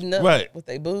them sitting up right with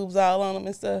their boobs all on them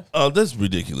and stuff. Oh, that's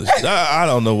ridiculous. I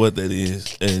don't know what that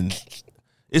is. And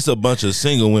it's a bunch of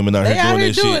single women out here doing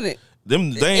that shit. It. They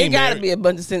ain't it gotta be a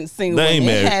bunch of single they ain't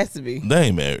women. Married. It has to be. They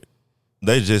ain't married.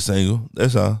 They just single.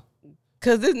 That's all.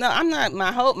 Cause I'm not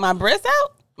my breasts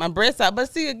out.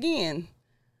 But see again,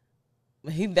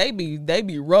 they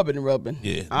be rubbing.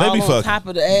 Yeah, all they be on fucking. Top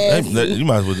of the ass. You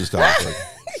might as well just call it fucking.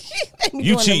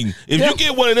 You cheating. If you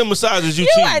get one of them massages, you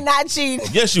cheating. You are not cheating.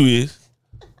 Yes, you is.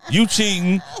 You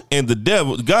cheating, and the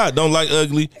devil, God don't like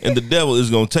ugly, and the devil is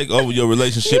gonna take over your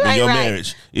relationship and your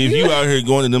marriage. If you out here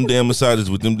going to them damn massages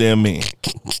with them damn men,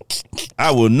 I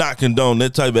will not condone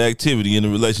that type of activity in a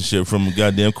relationship from a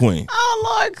goddamn queen.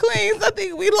 Oh Lord, Queens, I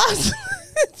think we lost.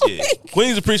 Yeah.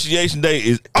 Queen's Appreciation Day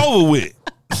is over with.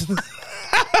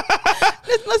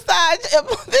 This massage,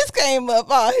 this came up.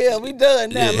 Oh hell, we done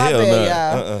now. My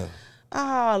bad, y'all.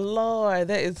 Oh Lord,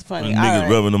 that is funny. Niggas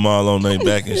rubbing them all on their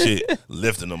back and shit,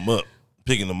 lifting them up,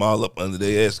 picking them all up under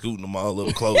their ass, scooting them all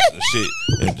up close and shit,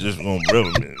 and just gonna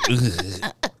rub them.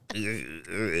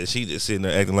 And she just sitting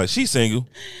there acting like she's single.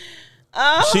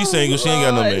 Oh, she's single. She ain't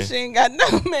got no man. She ain't got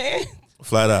no man.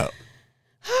 Flat out.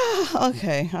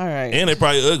 Okay, all right. And they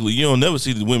probably ugly. You don't never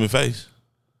see the women face.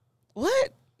 What?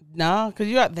 No, because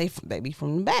they be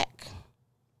from the back.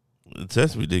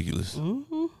 That's ridiculous.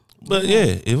 Mm-hmm. But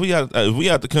yeah, if we out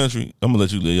the country, I'm gonna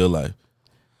let you live your life,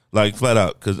 like flat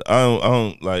out. Because I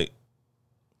don't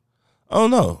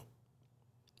know.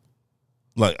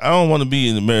 Like I don't want to be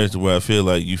in a marriage where I feel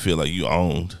like you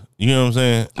owned. You know what I'm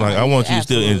saying? Like I want you to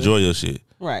still enjoy your shit.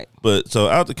 Right. But so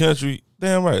out the country,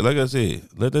 damn right. Like I said,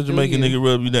 let that Jamaican nigga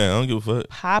rub you down. I don't give a fuck.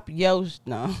 Pop yo,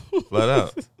 no. Flat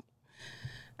out.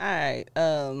 All right.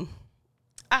 All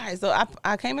right. So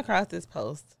I came across this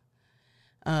post.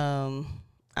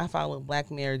 I follow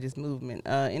Black Marriages Movement,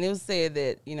 and it was said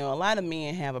that a lot of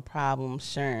men have a problem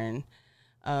sharing,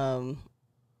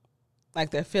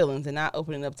 like their feelings and not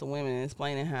opening up to women and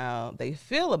explaining how they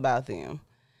feel about them.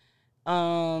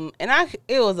 And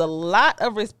it was a lot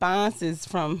of responses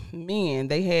from men.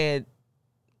 They had,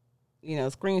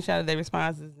 screenshotted their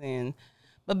responses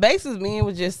but basically men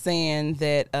were just saying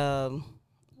that,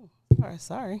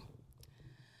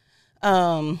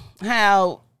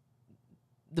 how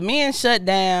the men shut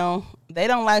down. They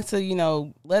don't like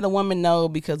to, let a woman know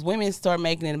because women start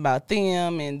making it about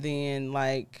them and then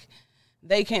like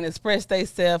they can't express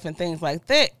themselves and things like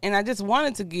that. And I just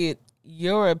wanted to get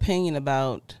your opinion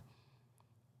about,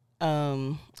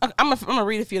 I'm gonna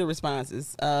read a few of the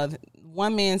responses.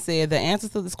 One man said the answer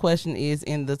to this question is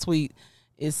in the tweet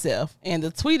itself. And the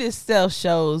tweet itself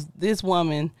shows this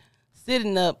woman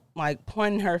sitting up, like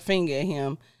pointing her finger at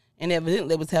him, and evidently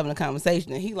they was having a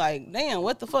conversation. And he like, damn,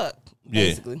 what the fuck?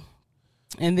 Basically.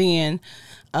 Yeah. And then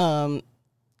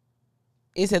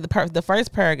it said the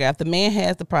first paragraph, the man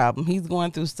has the problem. He's going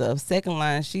through stuff. Second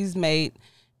line, she's made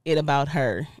it about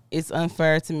her. It's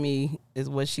unfair to me is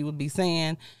what she would be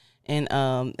saying. And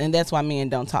that's why men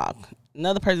don't talk.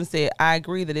 another person said, I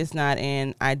agree that it's not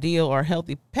an ideal or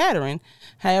healthy pattern.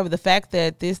 However, the fact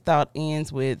that this thought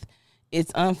ends with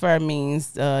it's unfair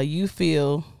means you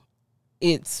feel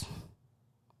it's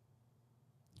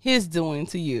his doing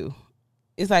to you.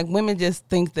 It's like women just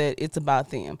think that it's about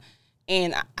them.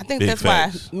 And I think Big that's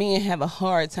facts. why men have a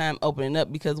hard time opening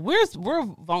up, because we're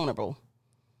vulnerable.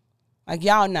 Like,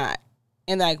 y'all not.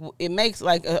 And like, it makes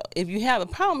like, if you have a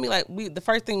problem, the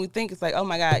first thing we think is like, oh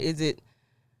my God,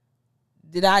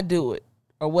 did I do it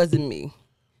or was it me?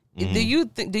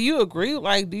 Mm-hmm. Do you agree?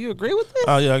 Like, do you agree with this?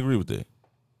 Oh yeah, I agree with that.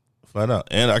 Flat out.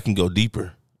 And I can go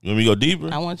deeper. You want me to go deeper?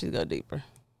 I want you to go deeper.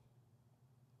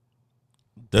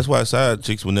 That's why side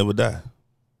chicks will never die.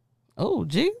 Oh,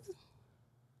 geez.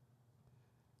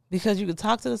 Because you could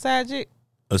talk to the side chick?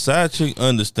 A side chick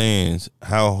understands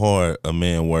how hard a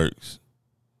man works,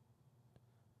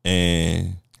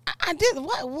 and I did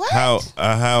what?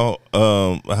 how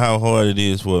hard it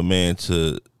is for a man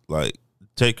to like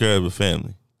take care of the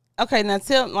family. Okay, now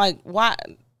tell like why?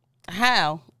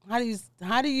 How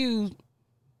do you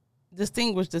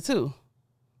distinguish the two?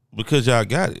 Because y'all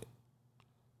got it.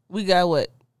 We got what?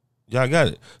 Y'all got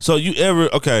it. So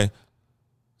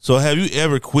have you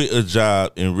ever quit a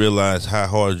job and realized how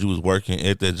hard you was working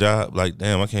at that job? Like,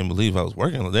 damn, I can't believe I was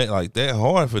working that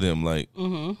hard for them. Like,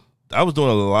 I was doing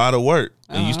a lot of work,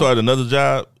 and you started another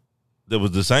job that was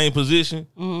the same position,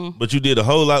 but you did a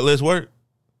whole lot less work.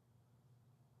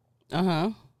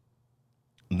 That's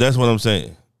what I'm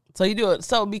saying. So you do it.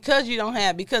 So because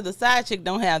the side chick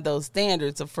don't have those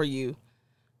standards for you.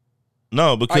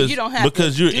 No, because you don't have to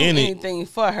you're do in anything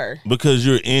for her. Because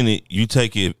you're in it, you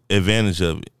take advantage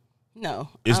of it. No,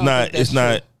 It's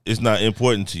not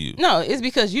important to you. No, it's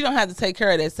because you don't have to take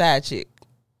care of that side chick.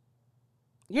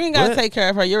 You ain't got to take care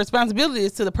of her. Your responsibility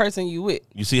is to the person you with.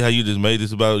 You see how you just made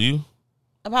this about you?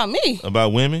 About me?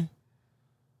 About women?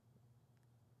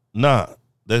 Nah,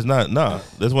 that's not. Nah,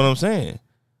 that's what I'm saying.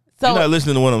 So, you're not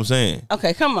listening to what I'm saying.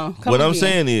 Okay, come on. What I'm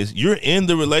saying is, you're in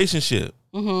the relationship.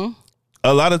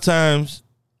 A lot of times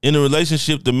in a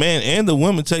relationship, the man and the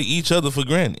woman take each other for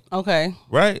granted. Okay.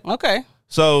 Right? Okay.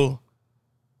 So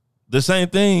the same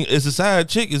thing as a side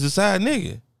chick is a side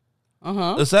nigga.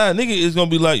 A side nigga is gonna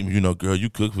be like, girl,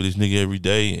 you cook for this nigga every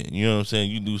day, and you know what I'm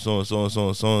saying, you do so and so and so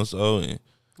and so and so, and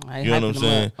you know what I'm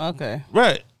saying? Okay.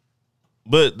 Right.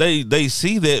 But they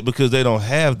see that because they don't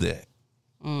have that.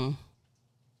 I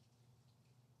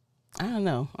don't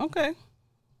know. Okay.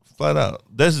 Flat out.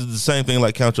 That's the same thing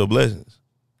like count your blessings.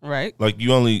 Right. Like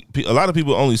a lot of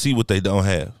people only see what they don't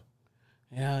have.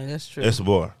 Yeah, that's true. That's the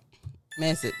bar.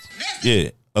 Message.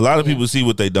 Yeah. A lot of people see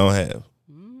what they don't have.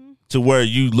 To where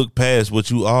you look past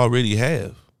what you already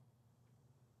have.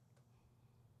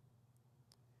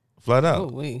 Flat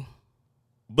out. Oh,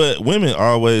 But women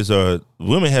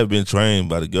have been trained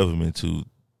by the government to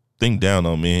think down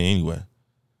on men anyway.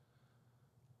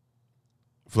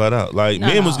 Flat out. Like,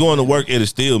 men was going to work at a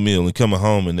steel mill and coming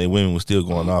home, and their women was still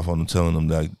going off on them, telling them,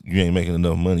 like, you ain't making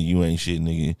enough money, you ain't shit,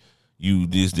 nigga. You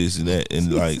this, and that.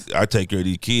 And, like, I take care of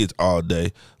these kids all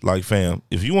day. Like, fam,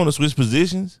 if you want to switch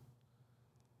positions,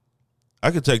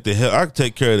 I could take care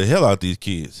of the hell out these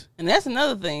kids. And that's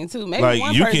another thing, too. Maybe like,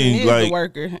 one person is the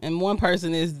worker, and one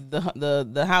person is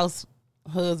the house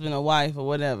husband or wife or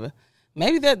whatever.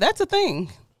 Maybe that's a thing.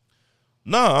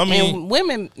 No, I mean, and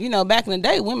women, back in the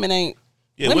day, women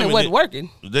wasn't working.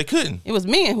 They couldn't. It was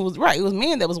men who was right. It was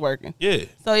men that was working. Yeah.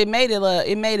 So it made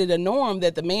it a norm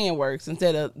that the man works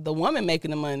instead of the woman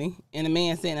making the money and the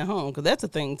man staying at home, because that's a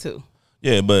thing too.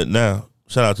 Yeah, but now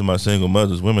shout out to my single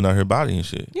mothers, women out here bodying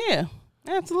shit. Yeah,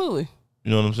 absolutely.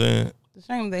 You know what I'm saying? It's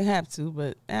a shame they have to,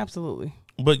 but absolutely.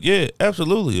 But yeah,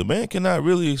 absolutely. A man cannot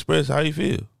really express how he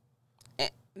feel.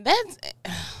 That's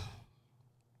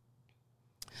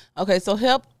okay. So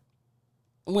help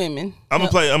women. I'm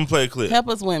gonna play a clip. Help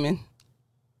us women.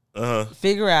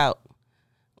 Figure out,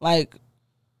 like,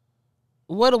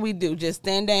 what do we do? Just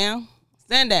stand down.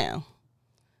 Stand down.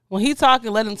 When he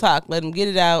talking, let him talk. Let him get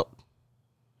it out.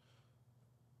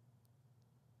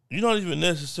 You don't even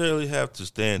necessarily have to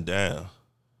stand down.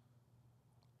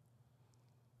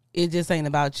 It just ain't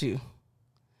about you.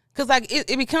 Because, like,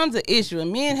 it becomes an issue.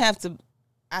 And men have to,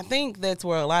 I think that's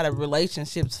where a lot of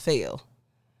relationships fail.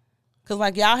 Because,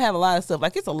 like, y'all have a lot of stuff.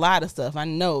 Like, it's a lot of stuff I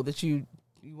know that you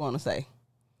want to say.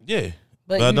 Yeah.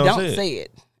 But you don't say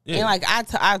it. Yeah. And, like,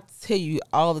 I tell you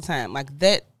all the time, like,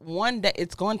 that one day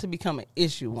it's going to become an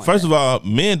issue First of all,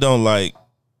 men don't like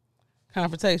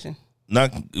confrontation.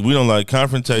 We don't like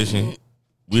confrontation.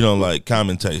 We don't like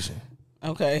commentation.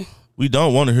 Okay. We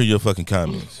don't want to hear your fucking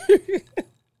comments.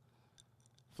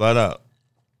 Flat out.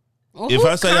 Well,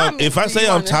 if I say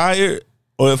I'm tired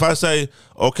Or if I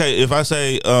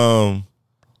say,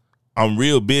 I'm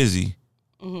real busy,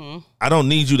 I don't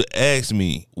need you to ask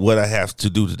me what I have to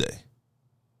do today.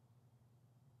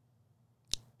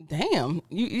 Damn,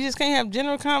 you just can't have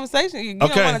general conversation. You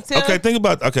don't want to tell. Okay, think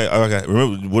about, okay.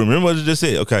 Remember what I just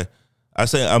said. Okay, I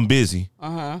say I'm busy.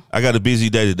 I got a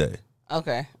busy day today.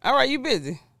 Okay, all right, you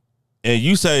busy. And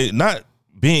you say, not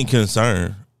being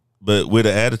concerned, but with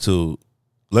an attitude.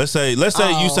 Let's say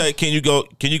you say, can you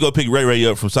go pick Ray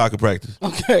up from soccer practice?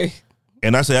 Okay.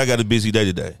 And I say, I got a busy day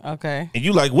today. Okay. And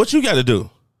you like, what you got to do?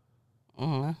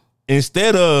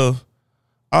 Instead of,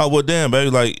 oh, well, damn,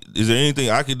 baby, like, is there anything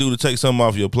I can do to take something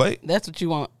off your plate? That's what you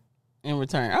want in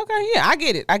return. Okay, yeah, I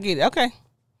get it. Okay.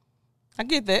 I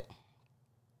get that.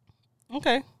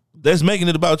 Okay. That's making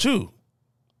it about you.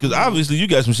 Because obviously you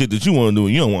got some shit that you want to do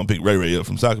and you don't want to pick Ray up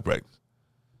from soccer practice.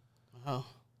 Oh.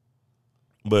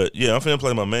 But, yeah, I'm finna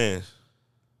play my mans.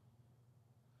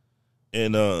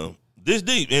 And this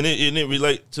deep, and it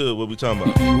relate to what we talking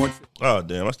about. Oh,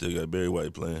 damn, I still got Barry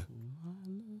White playing.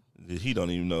 He don't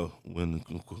even know when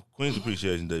Queen's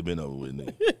Appreciation Day been over with,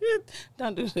 nigga.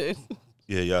 Don't do this.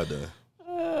 Yeah, y'all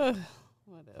done.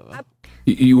 Whatever.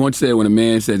 You once said when a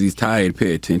man says he's tired,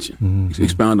 pay attention.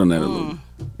 Expound on that a little.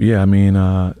 Yeah, I mean,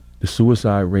 the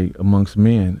suicide rate amongst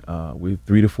men, we're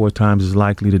 3 to 4 times as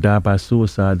likely to die by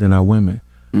suicide than our women.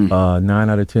 9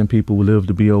 out of 10 people who live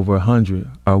to be over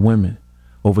 100 are women.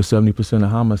 Over 70% of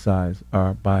homicides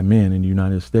are by men in the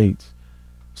United States.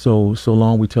 So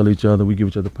long we tell each other, we give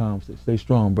each other pounds, stay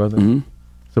strong, brother.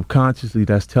 Subconsciously,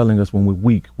 that's telling us when we're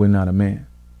weak, we're not a man.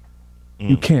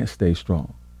 You can't stay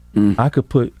strong. I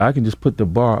can just put the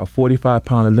bar, a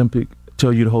 45-pound Olympic,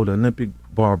 tell you to hold an Olympic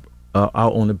bar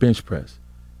out on the bench press.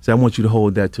 Say, I want you to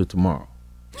hold that till tomorrow.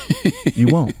 You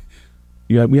won't.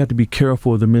 We have to be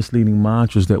careful of the misleading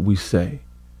mantras that we say.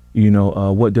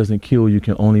 What doesn't kill you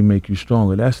can only make you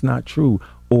stronger. That's not true.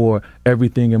 Or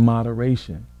everything in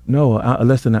moderation. No,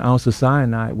 less than an ounce of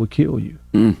cyanide will kill you.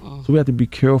 So we have to be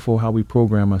careful how we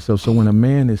program ourselves. So when a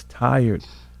man is tired,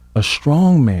 a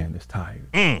strong man is tired.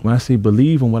 When I say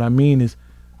believe him, what I mean is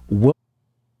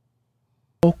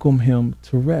welcome him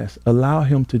to rest. Allow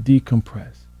him to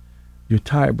decompress. You're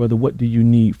tired, brother. What do you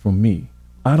need from me?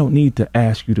 I don't need to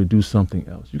ask you to do something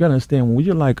else. You got to understand, when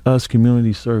you're like us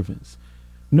community servants,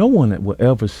 no one will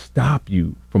ever stop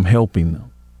you from helping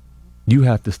them. You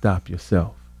have to stop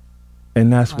yourself.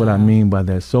 And that's what I mean by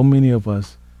that. So many of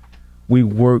us, we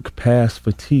work past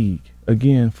fatigue,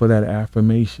 again, for that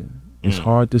affirmation. It's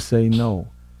hard to say no.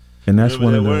 And that's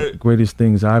one of the greatest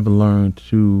things I've learned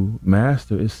to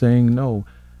master is saying no.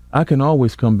 I can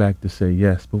always come back to say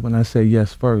yes, but when I say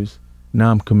yes first,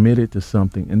 now I'm committed to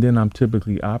something, and then I'm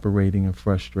typically operating in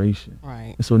frustration.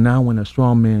 Right. And so now when a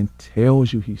strong man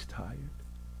tells you he's tired,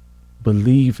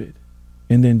 believe it,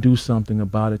 and then do something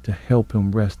about it to help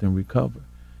him rest and recover.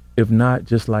 If not,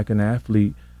 just like an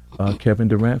athlete, Kevin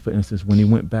Durant, for instance, when he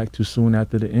went back too soon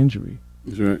after the injury.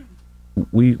 That's right.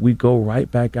 We go right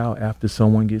back out after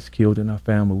someone gets killed in our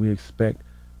family. We expect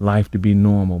life to be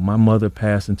normal. My mother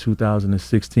passed in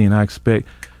 2016. I expect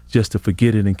just to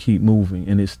forget it and keep moving,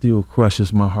 and it still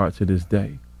crushes my heart to this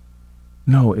day.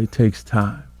 No, it takes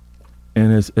time.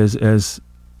 And as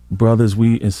brothers,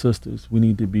 and sisters, we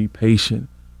need to be patient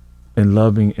and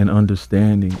loving and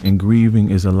understanding. And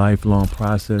grieving is a lifelong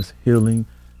process. Healing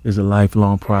is a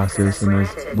lifelong process. And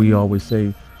as we always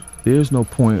say, there's no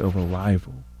point of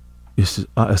arrival. It's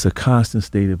a constant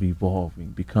state of evolving,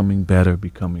 becoming better.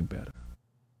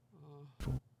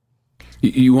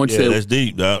 You once said that's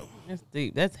deep, dog. That's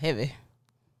deep. That's heavy.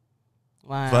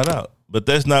 Wow. Flat out. But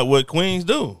that's not what queens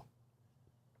do.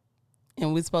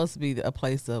 And we're supposed to be a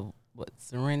place of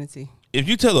serenity. If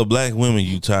you tell a black woman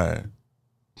you tired,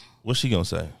 what's she gonna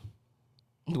say?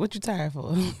 What you tired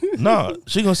for? Nah,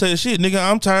 she gonna say, shit,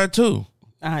 nigga, I'm tired too.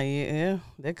 Yeah,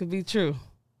 that could be true.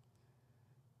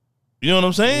 You know what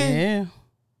I'm saying? Yeah.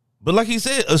 But like he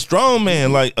said, a strong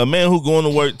man, like a man who going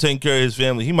to work, taking care of his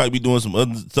family, he might be doing some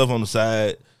other stuff on the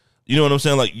side. You know what I'm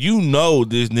saying? Like,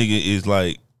 this nigga is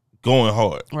like going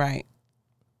hard. Right.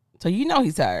 So you know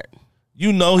he's tired.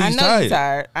 You know he's tired. I know he's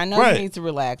tired. I know Right. he needs to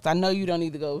relax. I know you don't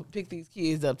need to go pick these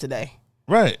kids up today.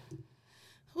 Right.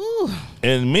 Whew.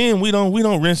 And men, we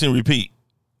don't rinse and repeat.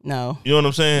 No. You know what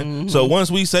I'm saying? Mm-hmm. So once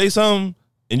we say something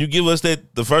and you give us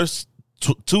that the first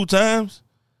two times,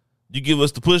 you give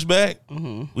us the pushback,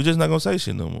 we're just not gonna say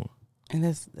shit no more. And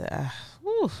that's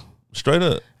whew. Straight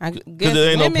up. I guess there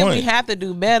ain't no women, point. we have to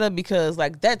do better because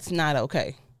that's not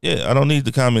okay. Yeah, I don't need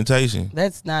the commentation.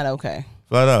 That's not okay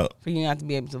Flat out. for you not to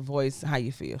be able to voice how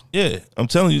you feel. Yeah, I'm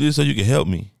telling you this so you can help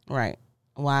me. Right.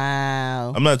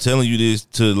 Wow. I'm not telling you this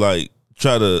to like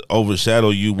try to overshadow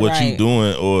you what you Right.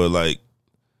 doing or like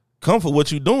comfort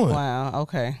what you doing. Wow.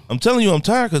 Okay. I'm telling you I'm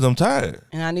tired because I'm tired.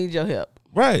 And I need your help.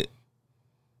 Right.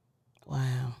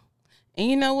 Wow. And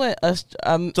you know what? A if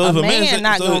a man man say-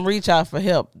 not so gonna it- reach out for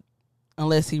help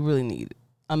unless he really need it.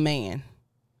 A man.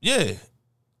 Yeah.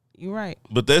 You're right.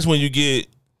 But that's when you get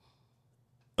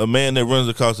a man that runs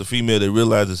across a female that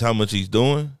realizes how much he's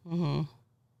doing. Mm-hmm.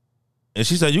 And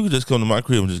she said, you could just come to my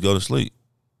crib and just go to sleep.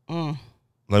 Mm.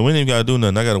 Like, we ain't even got to do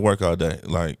nothing. I got to work all day.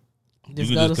 Like, you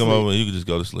could go just to come sleep. over and you could just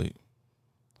go to sleep.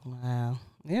 Wow.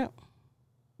 Yep.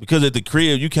 Because at the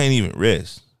crib, you can't even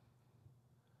rest.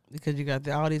 Because you got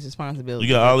all these responsibilities.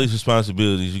 You got all these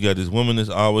responsibilities. You got this woman that's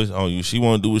always on you. She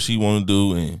want to do what she want to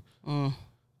do. And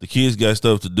the kids got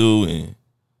stuff to do. And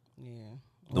Yeah.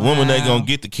 the woman ain't Wow. going to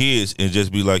get the kids and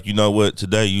just be like, you know what?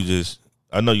 Today,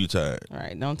 I know you tired.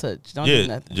 Right. Don't touch. Don't do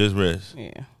nothing. Just rest.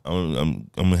 Yeah. I'm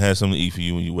gonna have something to eat for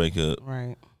you when you wake up.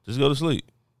 Right. Just go to sleep.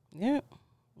 Yep.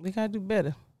 We gotta do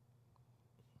better.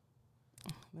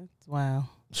 That's wow.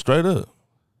 Straight up.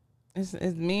 It's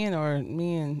men or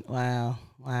men. Wow.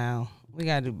 Wow. We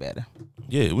gotta do better.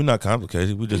 Yeah, we're not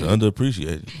complicated. We just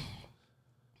underappreciated.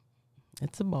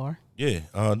 It's a bar. Yeah,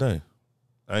 all day.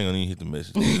 I ain't gonna even hit the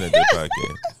message. At that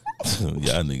podcast.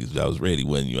 Y'all niggas, I was ready,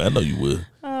 wasn't you? I know you would.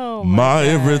 Oh My God.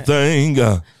 everything.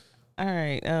 All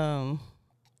right.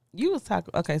 You was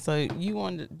talking. Okay, so do you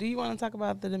want to talk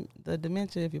about the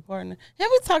dementia of your partner? Have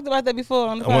we talked about that before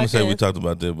on the podcast? I want to say we talked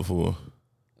about that before,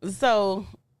 So,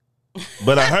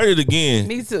 but I heard it again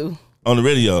me too. on the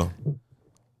radio.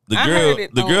 The I girl, heard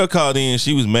it the on- girl called in.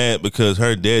 She was mad because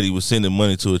her daddy was sending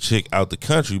money to a chick out the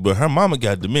country, but her mama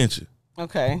got dementia.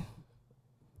 Okay.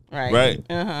 Right. Right?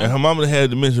 Uh-huh. And her mama had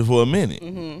dementia for a minute.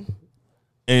 Mm-hmm.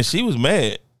 And she was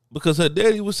mad because her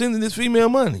daddy was sending this female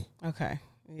money. Okay.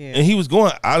 Yeah. And he was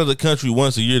going out of the country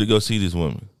once a year to go see this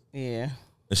woman. Yeah.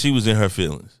 And she was in her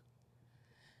feelings.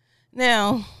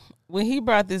 Now, when he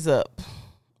brought this up,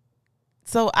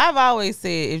 so I've always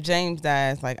said if James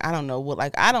dies, like I don't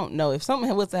know if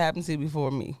something was to happen to you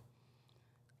before me.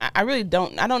 I really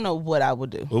don't. I don't know what I would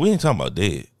do. Well, we ain't talking about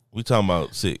dead. We talking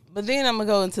about sick. But then I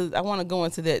want to go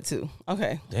into that too.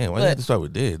 Okay. Damn, why you have to start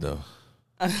with dead, though?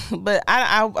 But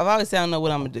I've always said I don't know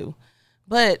what I'm gonna do.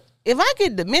 But if I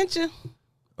get dementia,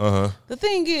 the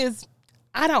thing is,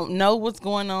 I don't know what's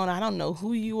going on. I don't know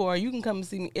who you are. You can come and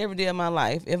see me every day of my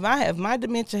life. If my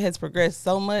dementia has progressed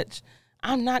so much,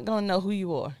 I'm not gonna know who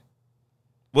you are.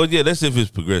 Well, yeah, that's if it's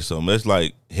progressed something. That's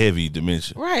like heavy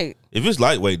dementia. Right. If it's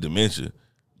lightweight dementia,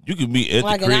 you could be at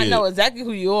Like, the and crib. I know exactly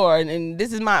who you are, and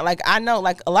this is my, like, I know,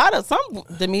 like, a lot of some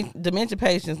dementia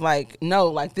patients, like, no,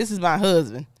 like, this is my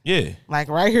husband. Yeah, Like,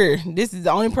 right here, this is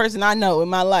the only person I know in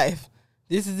my life.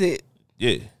 This is it.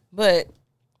 yeah. But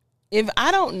if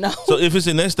I don't know, So if it's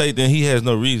in that state, then he has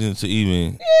no reason to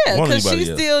even yeah, want because anybody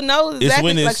she else. still knows It's exactly,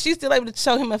 when it's- like, she's still able to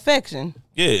show him affection.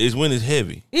 Yeah, it's when it's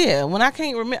heavy. Yeah, when I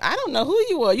can't remember, I don't know who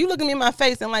you are. You look at me in my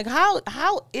face and like, how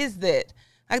is that?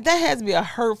 Like, that has to be a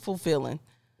hurtful feeling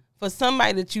for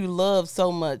somebody that you love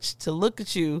so much to look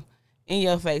at you in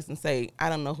your face and say, I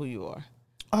don't know who you are.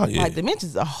 Oh yeah, Like,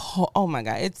 dementia's oh my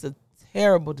God, it's a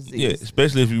terrible disease. yeah.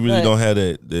 Especially if you really But- don't have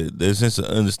that sense of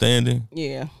understanding.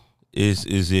 Yeah.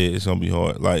 It's gonna be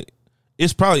hard. Like,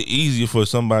 it's probably easier for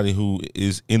somebody who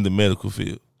is in the medical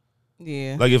field.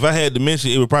 Yeah. Like, if I had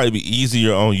dementia, it would probably be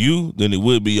easier on you than it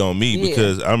would be on me Yeah.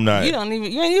 because I'm not. you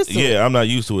ain't used to it. Yeah, I'm not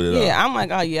used to it at all. Yeah, I'm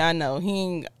like, oh yeah, I know.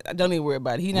 Don't even worry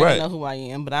about it. He doesn't Right. know who I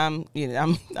am, but I'm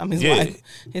his Yeah. wife.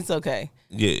 It's okay.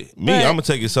 Yeah, me, But- I'm gonna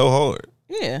take it so hard.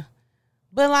 Yeah.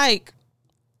 But like,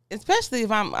 especially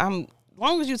if I'm as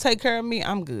long as you take care of me,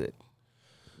 I'm good.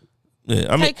 Yeah,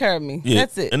 I mean, Take care of me. yeah,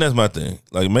 That's it. and that's my thing.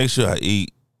 Like, make sure I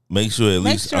eat. Make sure at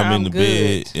Make least sure I'm in I'm the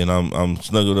good. bed and I'm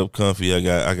snuggled up, comfy. I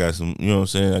got some. You know what I'm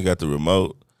saying? I got the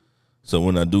remote, so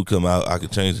when I do come out, I can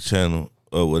change the channel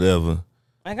or whatever.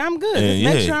 Like, I'm good. And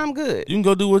Just make yeah, sure I'm good. You can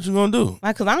go do what you're gonna do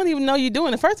Like, cause I don't even know you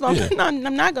doing it. First of all, Yeah.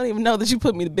 I'm not gonna even know that you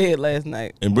put me to bed last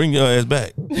night. and bring your ass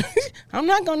back. I'm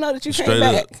not gonna know that you Straight came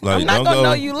back. up. Like, I'm not don't gonna go,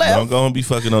 know you left. Don't go and be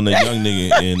fucking on that young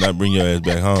nigga and not bring your ass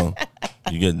back home.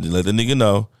 You get to let the nigga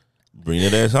know. Bring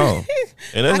that ass home.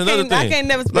 And that's another thing. I can't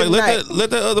never like, spend the night. let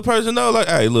that other person know, like,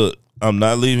 hey, look, I'm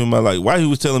not leaving my life. Why he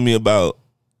was telling me about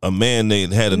a man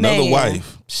that had another Man.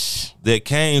 wife that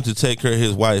came to take care of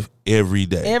his wife every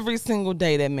day. Every single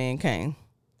day that man came.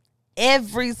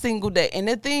 Every single day. And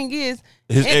the thing is,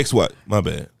 His ex-wife, my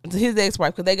bad. his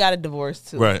ex-wife, because they got a divorce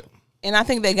too. Right. And I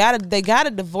think they got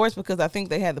a divorce because I think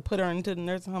they had to put her into the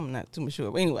nursing home. I'm not too sure.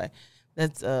 But anyway,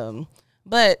 that's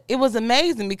but it was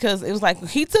amazing because it was like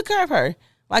he took care of her.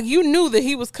 Like, you knew that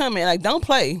he was coming. Like, don't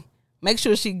play. Make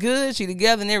sure she good, she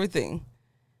together and everything.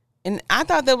 And I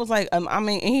thought that was like, I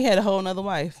mean, and he had a whole nother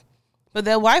wife. But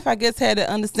that wife, I guess, had an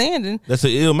understanding. That's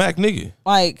an ill Mac nigga.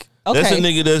 Like, okay. That's a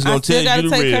nigga that's going to tell you the real. I still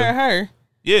got to take care of her.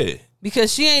 Yeah.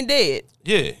 Because she ain't dead.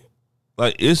 Yeah.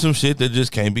 Like, it's some shit that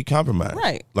just can't be compromised.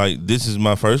 Right. Like, this is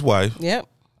my first wife. Yep.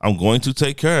 I'm going to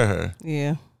take care of her.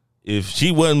 Yeah. If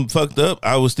she wasn't fucked up,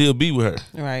 I would still be with her.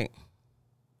 Right.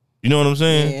 You know what I'm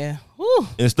saying? Yeah. Woo,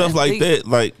 and stuff like that,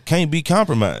 like, can't be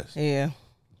compromised. Yeah.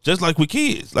 Just like with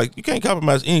kids. Like, you can't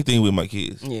compromise anything with my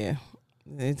kids. Yeah.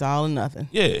 It's all or nothing.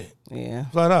 Yeah. Yeah.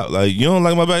 Flat out. Like, you don't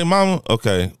like my baby mama?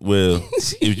 Okay. Well,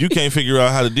 if you can't figure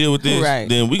out how to deal with this,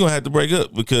 then we're going to have to break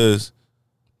up because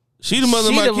she the mother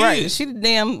of my kids. Right. She the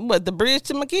damn, the bridge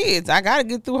to my kids. I got to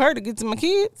get through her to get to my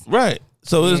kids. Right.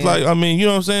 So it's like, I mean, you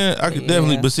know what I'm saying? I could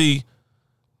definitely, but see,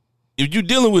 if you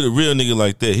dealing with a real nigga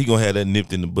like that, he gonna have that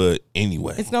nipped in the bud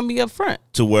anyway. It's gonna be up front.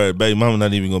 To where baby mama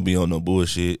not even gonna be on no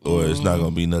bullshit or it's not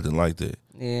gonna be nothing like that.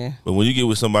 Yeah. But when you get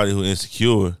with somebody who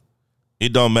insecure,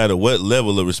 it don't matter what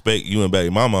level of respect you and baby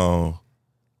mama on,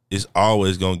 it's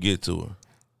always gonna get to her.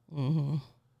 Mm-hmm.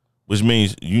 Which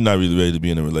means you're not really ready to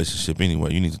be in a relationship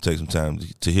anyway. You need to take some time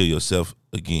to heal yourself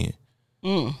again.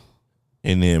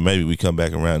 And then maybe we come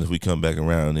back around. If we come back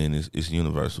around, then it's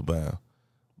universal bound.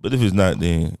 But if it's not,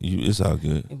 then it's all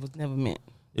good. It was never meant.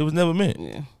 It was never meant.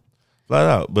 Yeah. Flat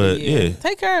out. But yeah.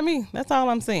 Take care of me. That's all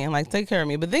I'm saying. Like, take care of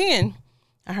me. But then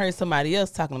I heard somebody else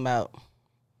talking about,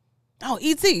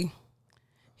 E.T.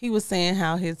 He was saying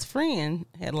how his friend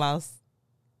had lost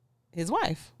his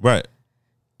wife. Right.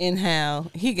 And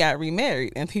how he got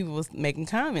remarried, and people was making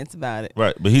comments about it.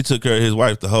 Right. But he took care of his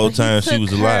wife the whole time she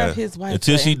was alive.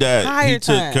 Until she died, he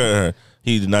took care of her.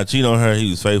 He did not cheat on her. He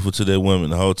was faithful to that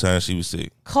woman the whole time she was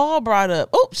sick. Carl brought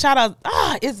up, shout out.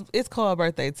 It's Carl's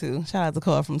birthday too. Shout out to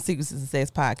Carl from Secrets of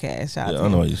Success podcast. Shout out to I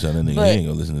don't know why you shouting that nigga. But he ain't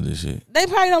gonna listen to this shit. They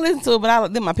probably don't listen to it,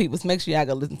 but them my people. So make sure y'all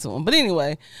go listen to them. But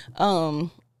anyway,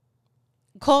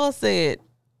 Carl said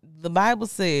the Bible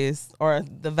says, or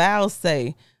the vows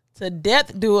say, to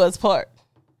death do us part.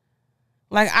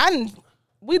 Like I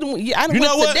went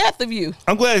to death of you.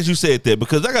 I'm glad you said that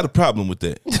because I got a problem with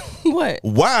that. What?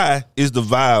 Why is the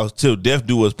vows till death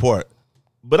do us part?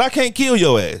 But I can't kill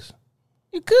your ass.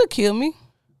 You could kill me.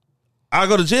 I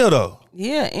go to jail though.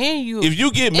 Yeah, and you. If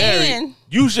you get married,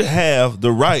 you should have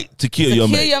the right to kill your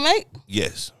mate. Kill your mate?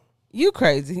 Yes. You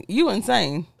crazy. You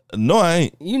insane. No, I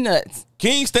ain't. You nuts.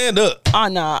 King, stand up. Oh,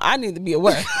 no. I need to be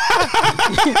aware.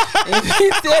 If he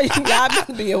tell you, I need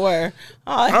to be aware.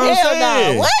 Oh,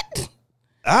 hell no. What?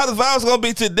 How the vows going to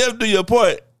be to death do your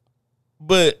part?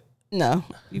 But. No.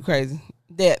 You crazy.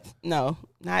 Death. No.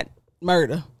 Not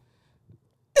murder.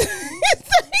 You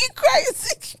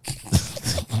crazy.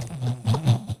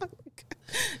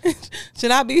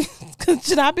 Should I be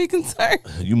concerned?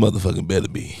 You motherfucking better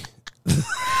be.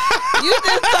 You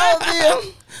just told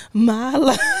them my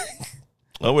life.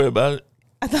 Don't worry about it.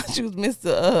 I thought you was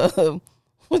Mr.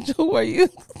 Who were you?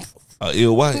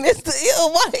 Ill White. Mr.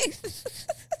 Ill White.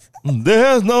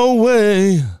 There's no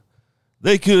way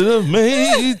they could have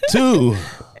made two.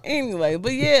 Anyway,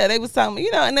 but yeah, they was talking,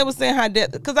 and they was saying how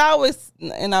death, because I always,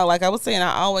 like I was saying,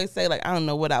 I always say, like, I don't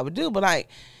know what I would do, but like,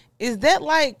 is that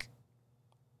like,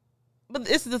 but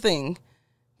this is the thing,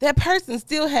 that person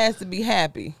still has to be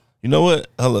happy. You know what?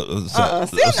 Hello.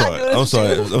 I'm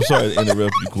sorry to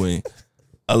interrupt you, Queen.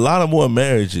 A lot of more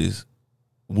marriages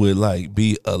would like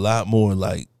be a lot more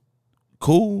like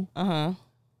cool.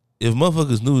 If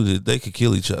motherfuckers knew that they could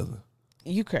kill each other.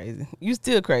 You crazy. You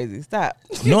still crazy. Stop.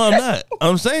 No, I'm not.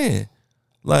 I'm saying,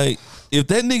 like, if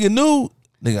that nigga knew,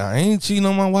 nigga, I ain't cheating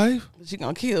on my wife. She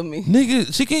gonna kill me.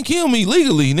 Nigga, she can't kill me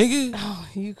legally, nigga. Oh,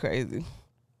 you crazy.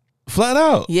 Flat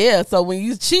out. Yeah, so when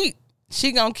you cheat,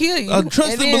 she gonna kill you. I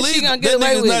trust and believe that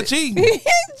nigga's not cheating. He ain't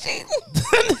cheating.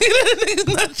 That nigga's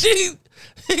not cheating.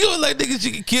 He was like, nigga,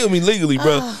 she can kill me legally,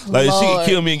 bro. Like, Lord. She can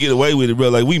kill me and get away with it, bro.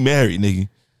 Like, we married, nigga.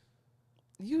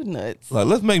 You nuts. Like,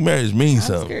 let's make marriage mean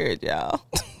something. I'm scared, y'all.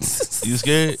 You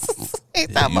scared?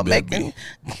 Ain't thought about making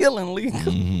killing legal.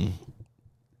 Mm-hmm.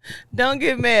 Don't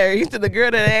get married. To the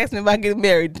girl that asked me about getting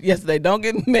married yesterday, don't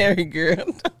get married, girl.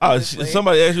 Oh,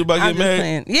 somebody asked you about getting married?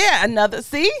 Playing. Yeah, another.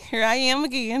 See, here I am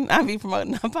again. I be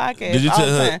promoting our podcast. Did you tell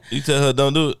her? You tell her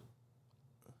don't do it?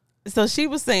 So she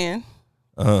was saying,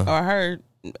 or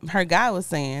her guy was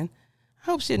saying, I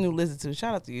hope she knew listen to.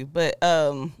 Shout out to you, but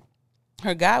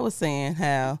her guy was saying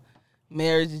how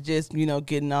marriage is just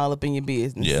getting all up in your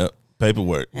business. Yeah.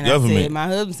 Paperwork, and government. I said, my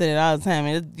husband said it all the time,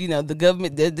 and the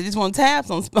government they just want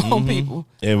tabs on people.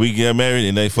 And we get married,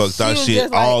 and they fucked our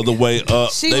shit all the way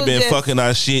up. They've been fucking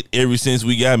our shit ever since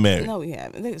we got married. No, we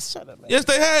haven't. Shut up. Man. Yes,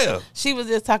 they have. She was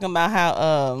just talking about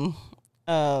how,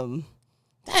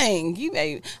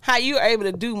 dang, how you are able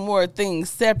to do more things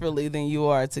separately than you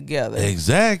are together.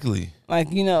 Exactly. Like,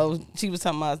 she was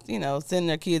talking about, sending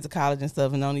their kids to college and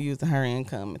stuff and only using her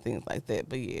income and things like that.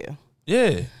 But yeah.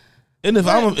 Yeah. And if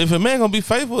a man gonna be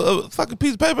faithful, a fucking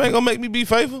piece of paper ain't gonna make me be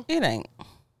faithful. It ain't.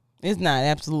 It's not.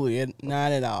 Absolutely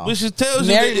not at all. Which just tells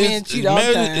married you men cheat all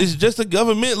the time. it's just a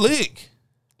government lick.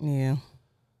 Yeah.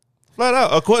 Flat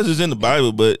out. Of course, it's in the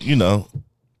Bible, but we ain't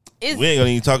It's- gonna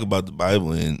even talk about the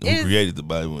Bible and who created the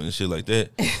Bible and shit like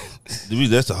that.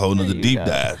 That's a whole nother deep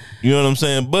dive. You know what I'm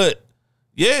saying? But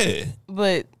yeah,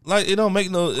 But like it don't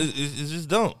make no. It just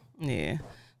don't. yeah.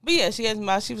 But yeah,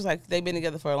 she was like, they've been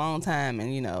together for a long time,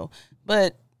 and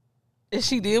but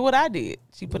she did what I did.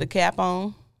 She put a cap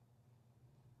on.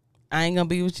 I ain't gonna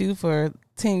be with you for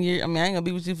 10 years. I mean, I ain't gonna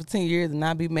be with you for 10 years and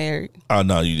not be married. Oh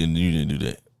no, you didn't do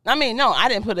that. I mean, no, I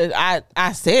didn't put it.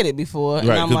 I said it before. Right?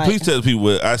 And I'm like, Please tell the people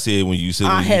what I said when you said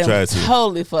I when had you tried them to.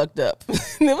 totally fucked up.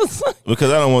 And it was like,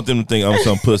 Because I don't want them to think I'm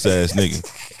some puss ass nigga.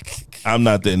 I'm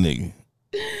not that nigga.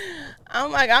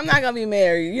 I'm like, I'm not gonna be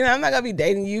married. I'm not gonna be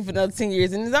dating you for another 10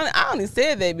 years. And I only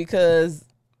said that because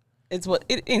it's what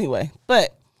it anyway.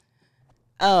 But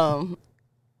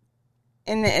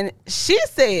and she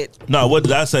said, No, what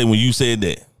did I say when you said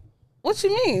that? "What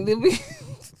you mean? Did we?"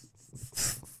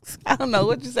 I don't know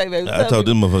what you say, baby. I told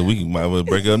them motherfucker might well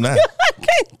break up now.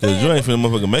 Cause you ain't finna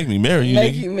motherfucker make me marry you,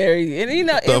 Make nigga. you marry, and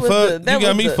it The was fuck? You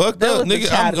got me fucked up,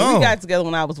 nigga. I'm gone. We got together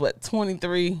when I was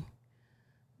 23,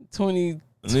 20.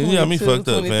 You got me 22, fucked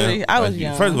up, 23. fam. I was Like,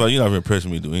 young. First of all, you're not even pressuring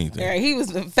me to do anything. Yeah, he was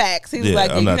the facts. He was Yeah, like,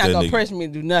 I'm "You're not not that gonna nigga. pressure me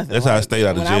to do nothing." That's how I stayed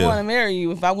out of when jail. I want to marry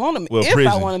you, if I want to, Well, if I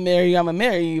prison. want to marry you, I'm gonna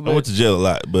marry you. I But went to jail a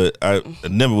lot, but I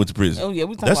never went to prison. oh yeah,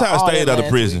 we talking That's about how I all stayed that out of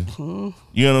last prison. week. Mhm.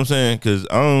 You know what I'm saying? Cause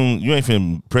you ain't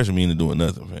finna pressure me into doing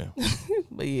nothing, fam.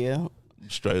 But yeah,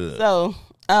 Straight up. so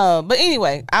but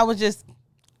anyway, I was just.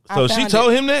 So she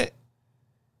told him that?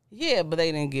 Yeah, but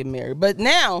they didn't get married. But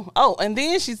now, and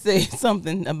then she said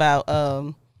something about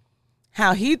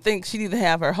how he thinks she need to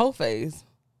have her whole phase.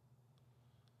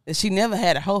 That she never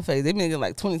had a whole phase. They've been together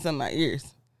like 20-some odd years.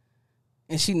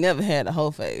 And she never had a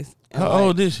whole phase. And How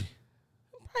old is she?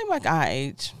 Probably like our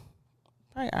age.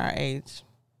 Probably our age.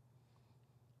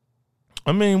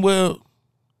 I mean, well,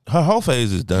 her whole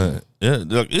phase is done. Yeah,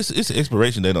 look, it's an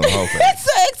expiration date on the whole phase. It's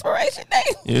an expiration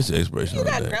date. Yeah, it's an expiration You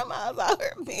got date. grandmas out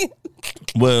here, man.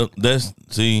 Well,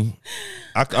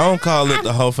 I don't call it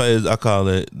the whole phase. I call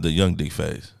it the young dick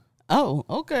phase. Oh,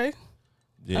 okay.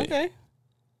 Yeah. Okay.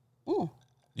 Ooh.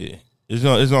 Yeah. It's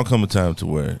gonna come a time to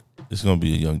where it's gonna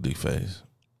be a young dick phase.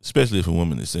 Especially if a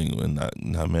woman is single and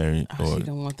not married, Oh, or she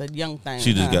don't want the young thing.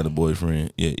 she just got a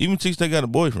boyfriend. Yeah, even chicks that got a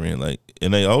boyfriend, like,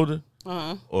 and they older,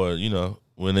 Uh-huh. or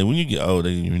when you get older,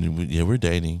 yeah, we're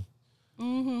dating.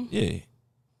 Mm-hmm. Yeah,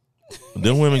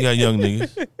 them women got young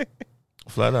niggas,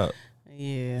 flat out.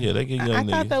 Yeah. Yeah, they get young I niggas.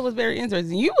 thought that was very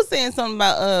interesting. You were saying something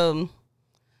about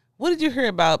what did you hear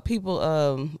about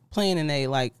people playing in a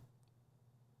like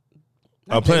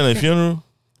Playing a funeral.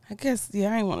 I guess I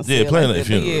ain't want to say Yeah, it playing like at a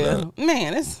that, but funeral, yeah.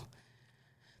 Man,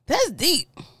 that's deep.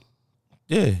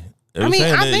 Yeah, I mean,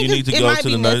 saying I that think you need to it go might to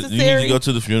be the nurse. You need to necessary. go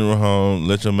to the funeral home.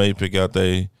 Let your maid pick out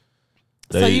they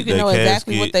So you can know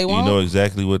exactly what they You want? know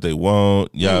exactly what they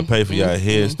want. Y'all pay for y'all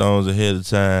headstones ahead of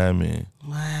time, and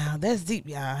Wow, that's deep,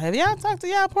 y'all. Have y'all talked to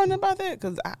y'all partner about that?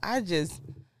 Because I just,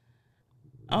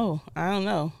 I don't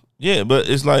know. yeah, but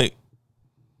it's like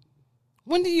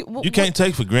When do you? you can't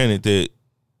take for granted that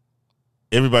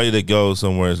everybody that goes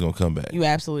somewhere is gonna come back. You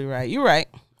absolutely right. You're right.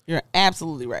 You're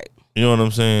absolutely right. You know what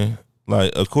I'm saying?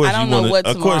 Like, of course I don't you know want what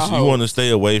to. Of course tomorrow you want to holds. stay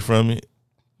away from it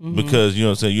because you know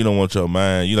what I'm saying. You don't want your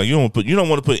mind. You don't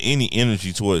want to put any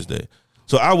energy towards that.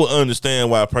 So I would understand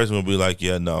why a person would be like,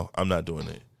 yeah, no, I'm not doing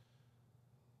it.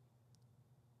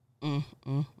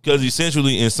 Because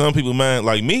essentially, in some people's mind,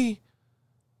 like me,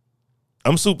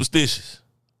 I'm superstitious.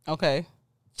 Okay.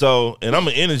 So, and I'm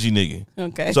an energy nigga.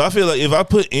 Okay. So I feel like if I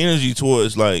put energy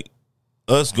towards like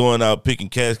us going out picking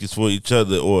caskets for each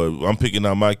other, or I'm picking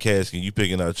out my casket, you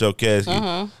picking out your casket,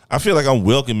 I feel like I'm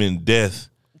welcoming death.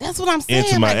 That's what I'm saying.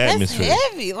 Into my like, atmosphere. That's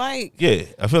heavy. Like, Yeah,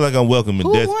 I feel like I'm welcoming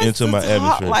who death wants into to my talk,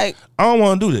 atmosphere. like- I don't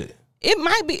want to do that. it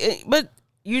might be, but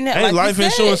you never. Ain't like life you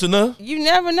said, insurance enough? You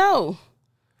never know.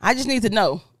 I just need to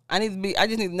know. I just need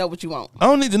to know what you want, I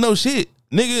don't need to know shit,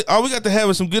 nigga. All we got to have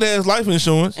is some good ass life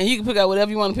insurance, and you can pick out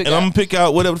whatever you want to pick and out. I'm gonna pick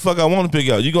out whatever the fuck I want to pick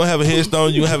out. You gonna have a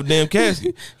headstone, you gonna have a damn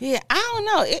casket. Yeah, I don't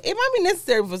know. It might be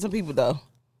necessary for some people though.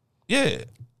 Yeah,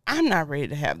 I'm not ready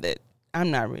to have that.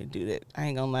 I'm not ready to do that. I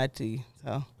ain't gonna lie to you.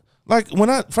 So like when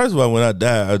I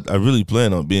die, I really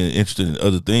plan on being interested in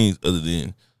other things other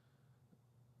than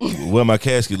what my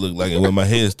casket look like and what my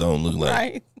headstone look like.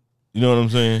 right. You know what I'm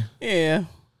saying? Yeah.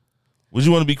 Would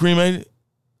you want to be cremated?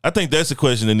 I think that's a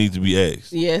question that needs to be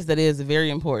asked. Yes, that is very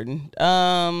important.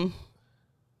 I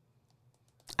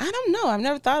don't know. I've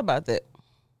never thought about that.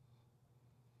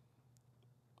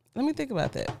 Let me think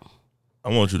about that. I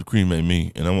want you to cremate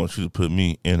me, and I want you to put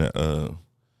me in a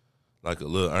like a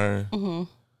little urn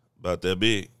about that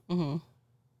big, and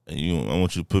I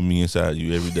want you to put me inside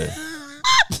you every day.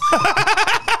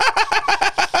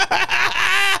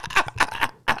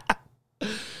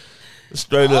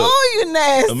 Straight up. Oh, you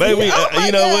nasty. Maybe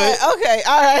you know God. what? Okay,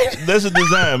 all right. That's a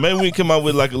design. Maybe we come out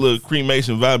with like a little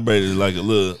cremation vibrator, like a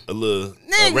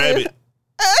Nigga. rabbit.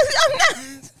 I'm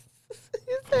not.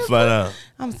 Flat out.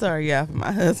 I'm sorry, y'all, for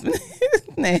my husband.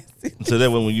 It's nasty. So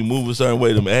that when you move a certain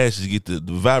way, them ashes get the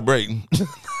vibrating.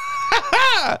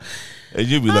 And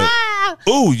you be like,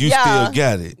 ooh, you still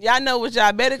got it. Y'all know what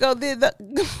y'all better go did.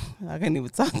 I can't even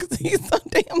talk because he's so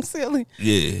damn silly.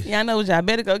 Yeah. Y'all know what y'all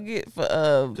better go get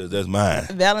for Because that's mine.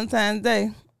 Valentine's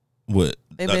Day. What?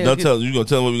 better Don't get- tell them. You gonna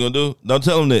tell them what we gonna do? Don't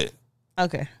tell them that.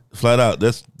 Okay. Flat out.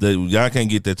 Y'all can't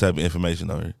get that type of information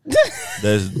on here.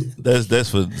 That's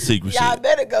for secret Y'all shit.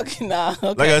 better go get okay.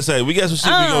 Like I say, we got some shit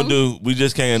we gonna do. We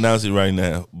just can't announce it right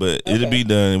now, but it'll be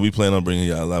done. We plan on bringing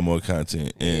y'all a lot more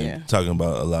content and talking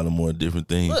about a lot of more different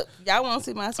things. Look, y'all want to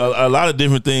see my A lot of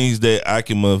different things that I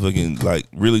can motherfucking like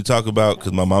really talk about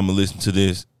because my mama listened to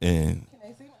this and Can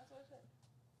they see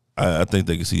my sweatshirt? I think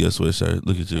they can see your sweatshirt.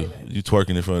 Look at you. You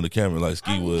twerking in front of the camera like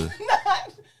Ski was.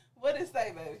 What it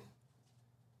say, baby?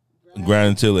 Grind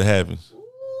until it happens.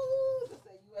 Ooh, this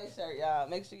a UA shirt, y'all.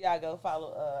 Make sure y'all go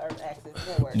follow Urban Access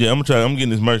Network. Yeah, I'm getting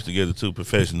this merch together too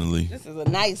professionally. This is a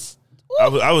nice. I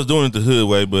was doing it the hood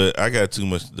way, but I got too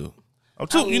much to do.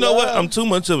 You know what? I'm too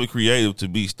much of a creative to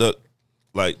be stuck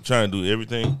like trying to do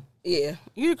everything. Yeah,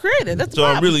 you the creator. That's the So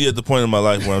I'm problem. really at the point in my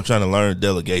life where I'm trying to learn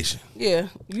delegation. Yeah,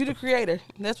 you the creator.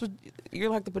 That's what you're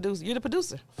like the producer. You're the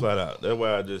producer. Flat out. That's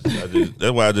why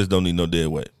that's why I just don't need no dead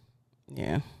weight.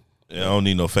 Yeah, I don't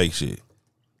need no fake shit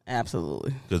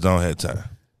absolutely. because I don't have time.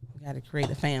 We got to create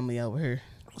a family over here.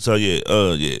 So yeah,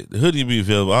 the hoodie be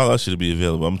available. All that should be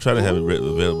available. I'm trying to have it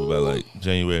available by like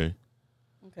January.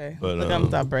 Okay, But, look, I'm gonna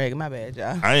stop bragging. My bad,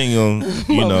 y'all. I ain't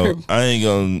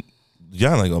gonna,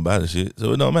 y'all ain't gonna buy the shit,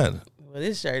 so it don't matter. Well,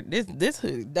 this shirt, this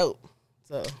hoodie, dope.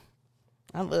 So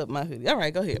I love my hoodie. All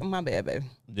right, go ahead. My bad, baby.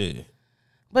 Yeah,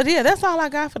 But yeah, that's all I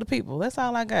got for the people. That's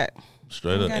all I got.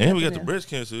 straight up. got And we got nothing the breast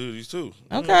cancer hoodies too. You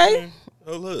know what Okay. I'm saying?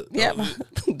 Oh look. Yep. Oh,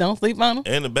 look. Don't sleep on them.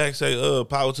 And the back say,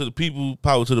 power to the people,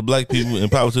 power to the black people, and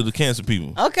power to the cancer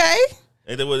people. Okay.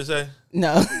 Ain't that what it say?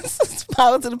 No.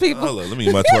 Power to the people. Hold on, let me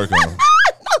get my twerk on.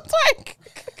 No twerk.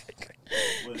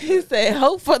 He said,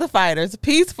 hope for the fighters,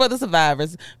 peace for the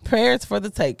survivors, prayers for the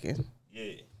taken.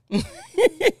 Yeah.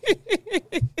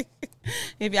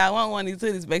 If y'all want one of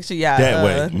these hoodies, make sure y'all That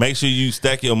way. Make sure you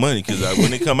stack your money because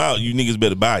when it come out, you niggas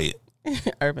better buy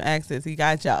it. Urban Access, he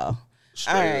got y'all.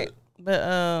 Straight All right. up.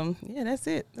 But yeah, that's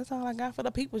it. That's all I got for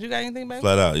the people. You got anything, baby?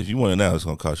 Flat out. If you want it now, it's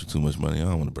gonna cost you too much money. I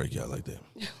don't want to break y'all like that.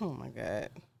 Oh my God.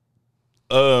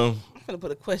 Um, I'm gonna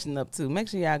put a question up too. Make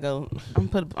sure y'all go. I'm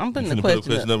putting you the finna put a question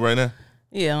question up. up right now.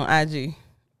 Yeah, on IG.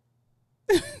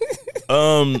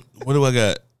 What do I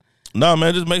got? No,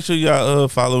 man, just make sure y'all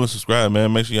follow and subscribe,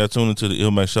 man. Make sure y'all tune into the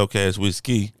Illmax Showcast with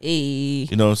Ski. Hey.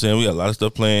 You know what I'm saying? We got a lot of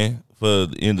stuff planned for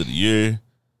the end of the year.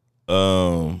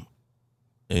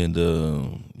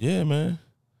 Yeah, man.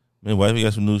 Man, wifey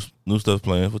got some new stuff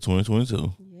planned for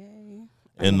 2022. Yay.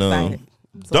 And I'm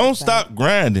so don't excited. stop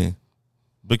grinding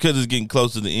because it's getting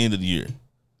close to the end of the year.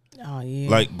 Oh yeah.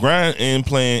 Like grind and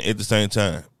playing at the same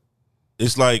time.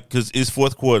 It's like because it's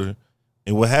fourth quarter,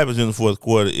 and what happens in the fourth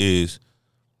quarter is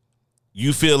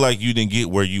you feel like you didn't get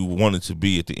where you wanted to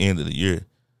be at the end of the year,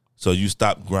 so you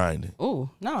stop grinding. Ooh,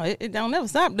 no, it don't never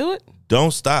stop. Do it.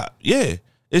 Don't stop. Yeah,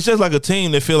 it's just like a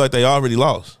team that feel like they already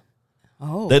lost.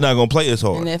 Oh. They're not gonna play as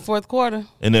In hard that fourth quarter,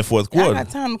 in that fourth y'all quarter.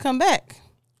 got time to come back.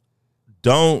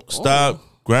 Don't stop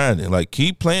grinding. Like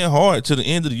keep playing hard to the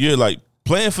end of the year. Like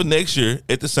playing for next year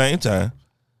at the same time.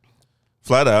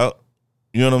 Flat out.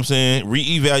 You know what I'm saying?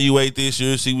 Reevaluate this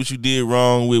year, see what you did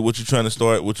wrong with what you're trying to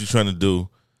start, what you're trying to do,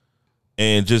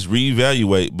 and just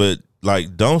reevaluate. But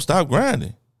like, don't stop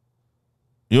grinding.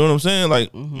 You know what I'm saying?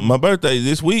 Like my birthday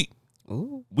this week.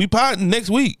 Ooh. We potting next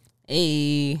week.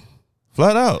 Hey.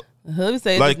 Flat out. Hubby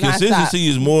say Like it's not consistency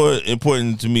is more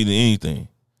important to me than anything.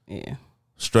 stop. Yeah.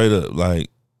 Straight up. Like,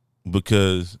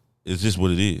 because it's just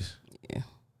what it is. Yeah.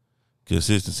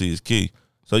 Consistency is key.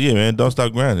 So yeah, man, don't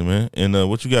stop grinding, man. And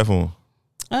what you got for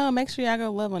them? Make sure y'all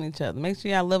go love on each other. Make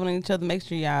sure y'all loving on each other. Make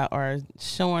sure y'all are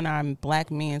showing our black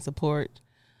men support.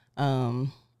 I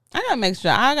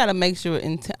gotta make sure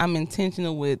I'm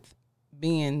intentional with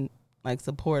being like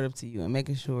supportive to you and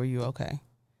making sure you're okay.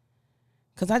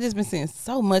 Because I just been seeing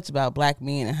so much about black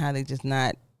men and how they just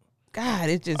not. God,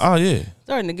 it's just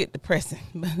starting to get depressing.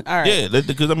 But all right, yeah,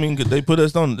 because I mean they put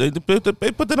us on. They put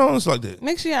that on us like that.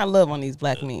 Make sure y'all love on these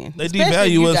black men. They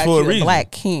Especially devalue us for a reason.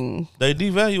 Black king. They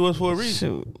devalue us for a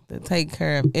reason. Shoot, to take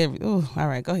care of every. Ooh, all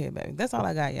right, go ahead, baby. That's all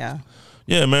I got, y'all.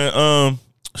 Yeah, man.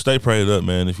 Stay prayed up,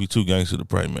 man. If you too gangster to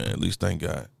pray, man, at least thank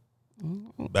God.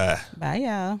 Bye. Bye,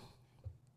 y'all.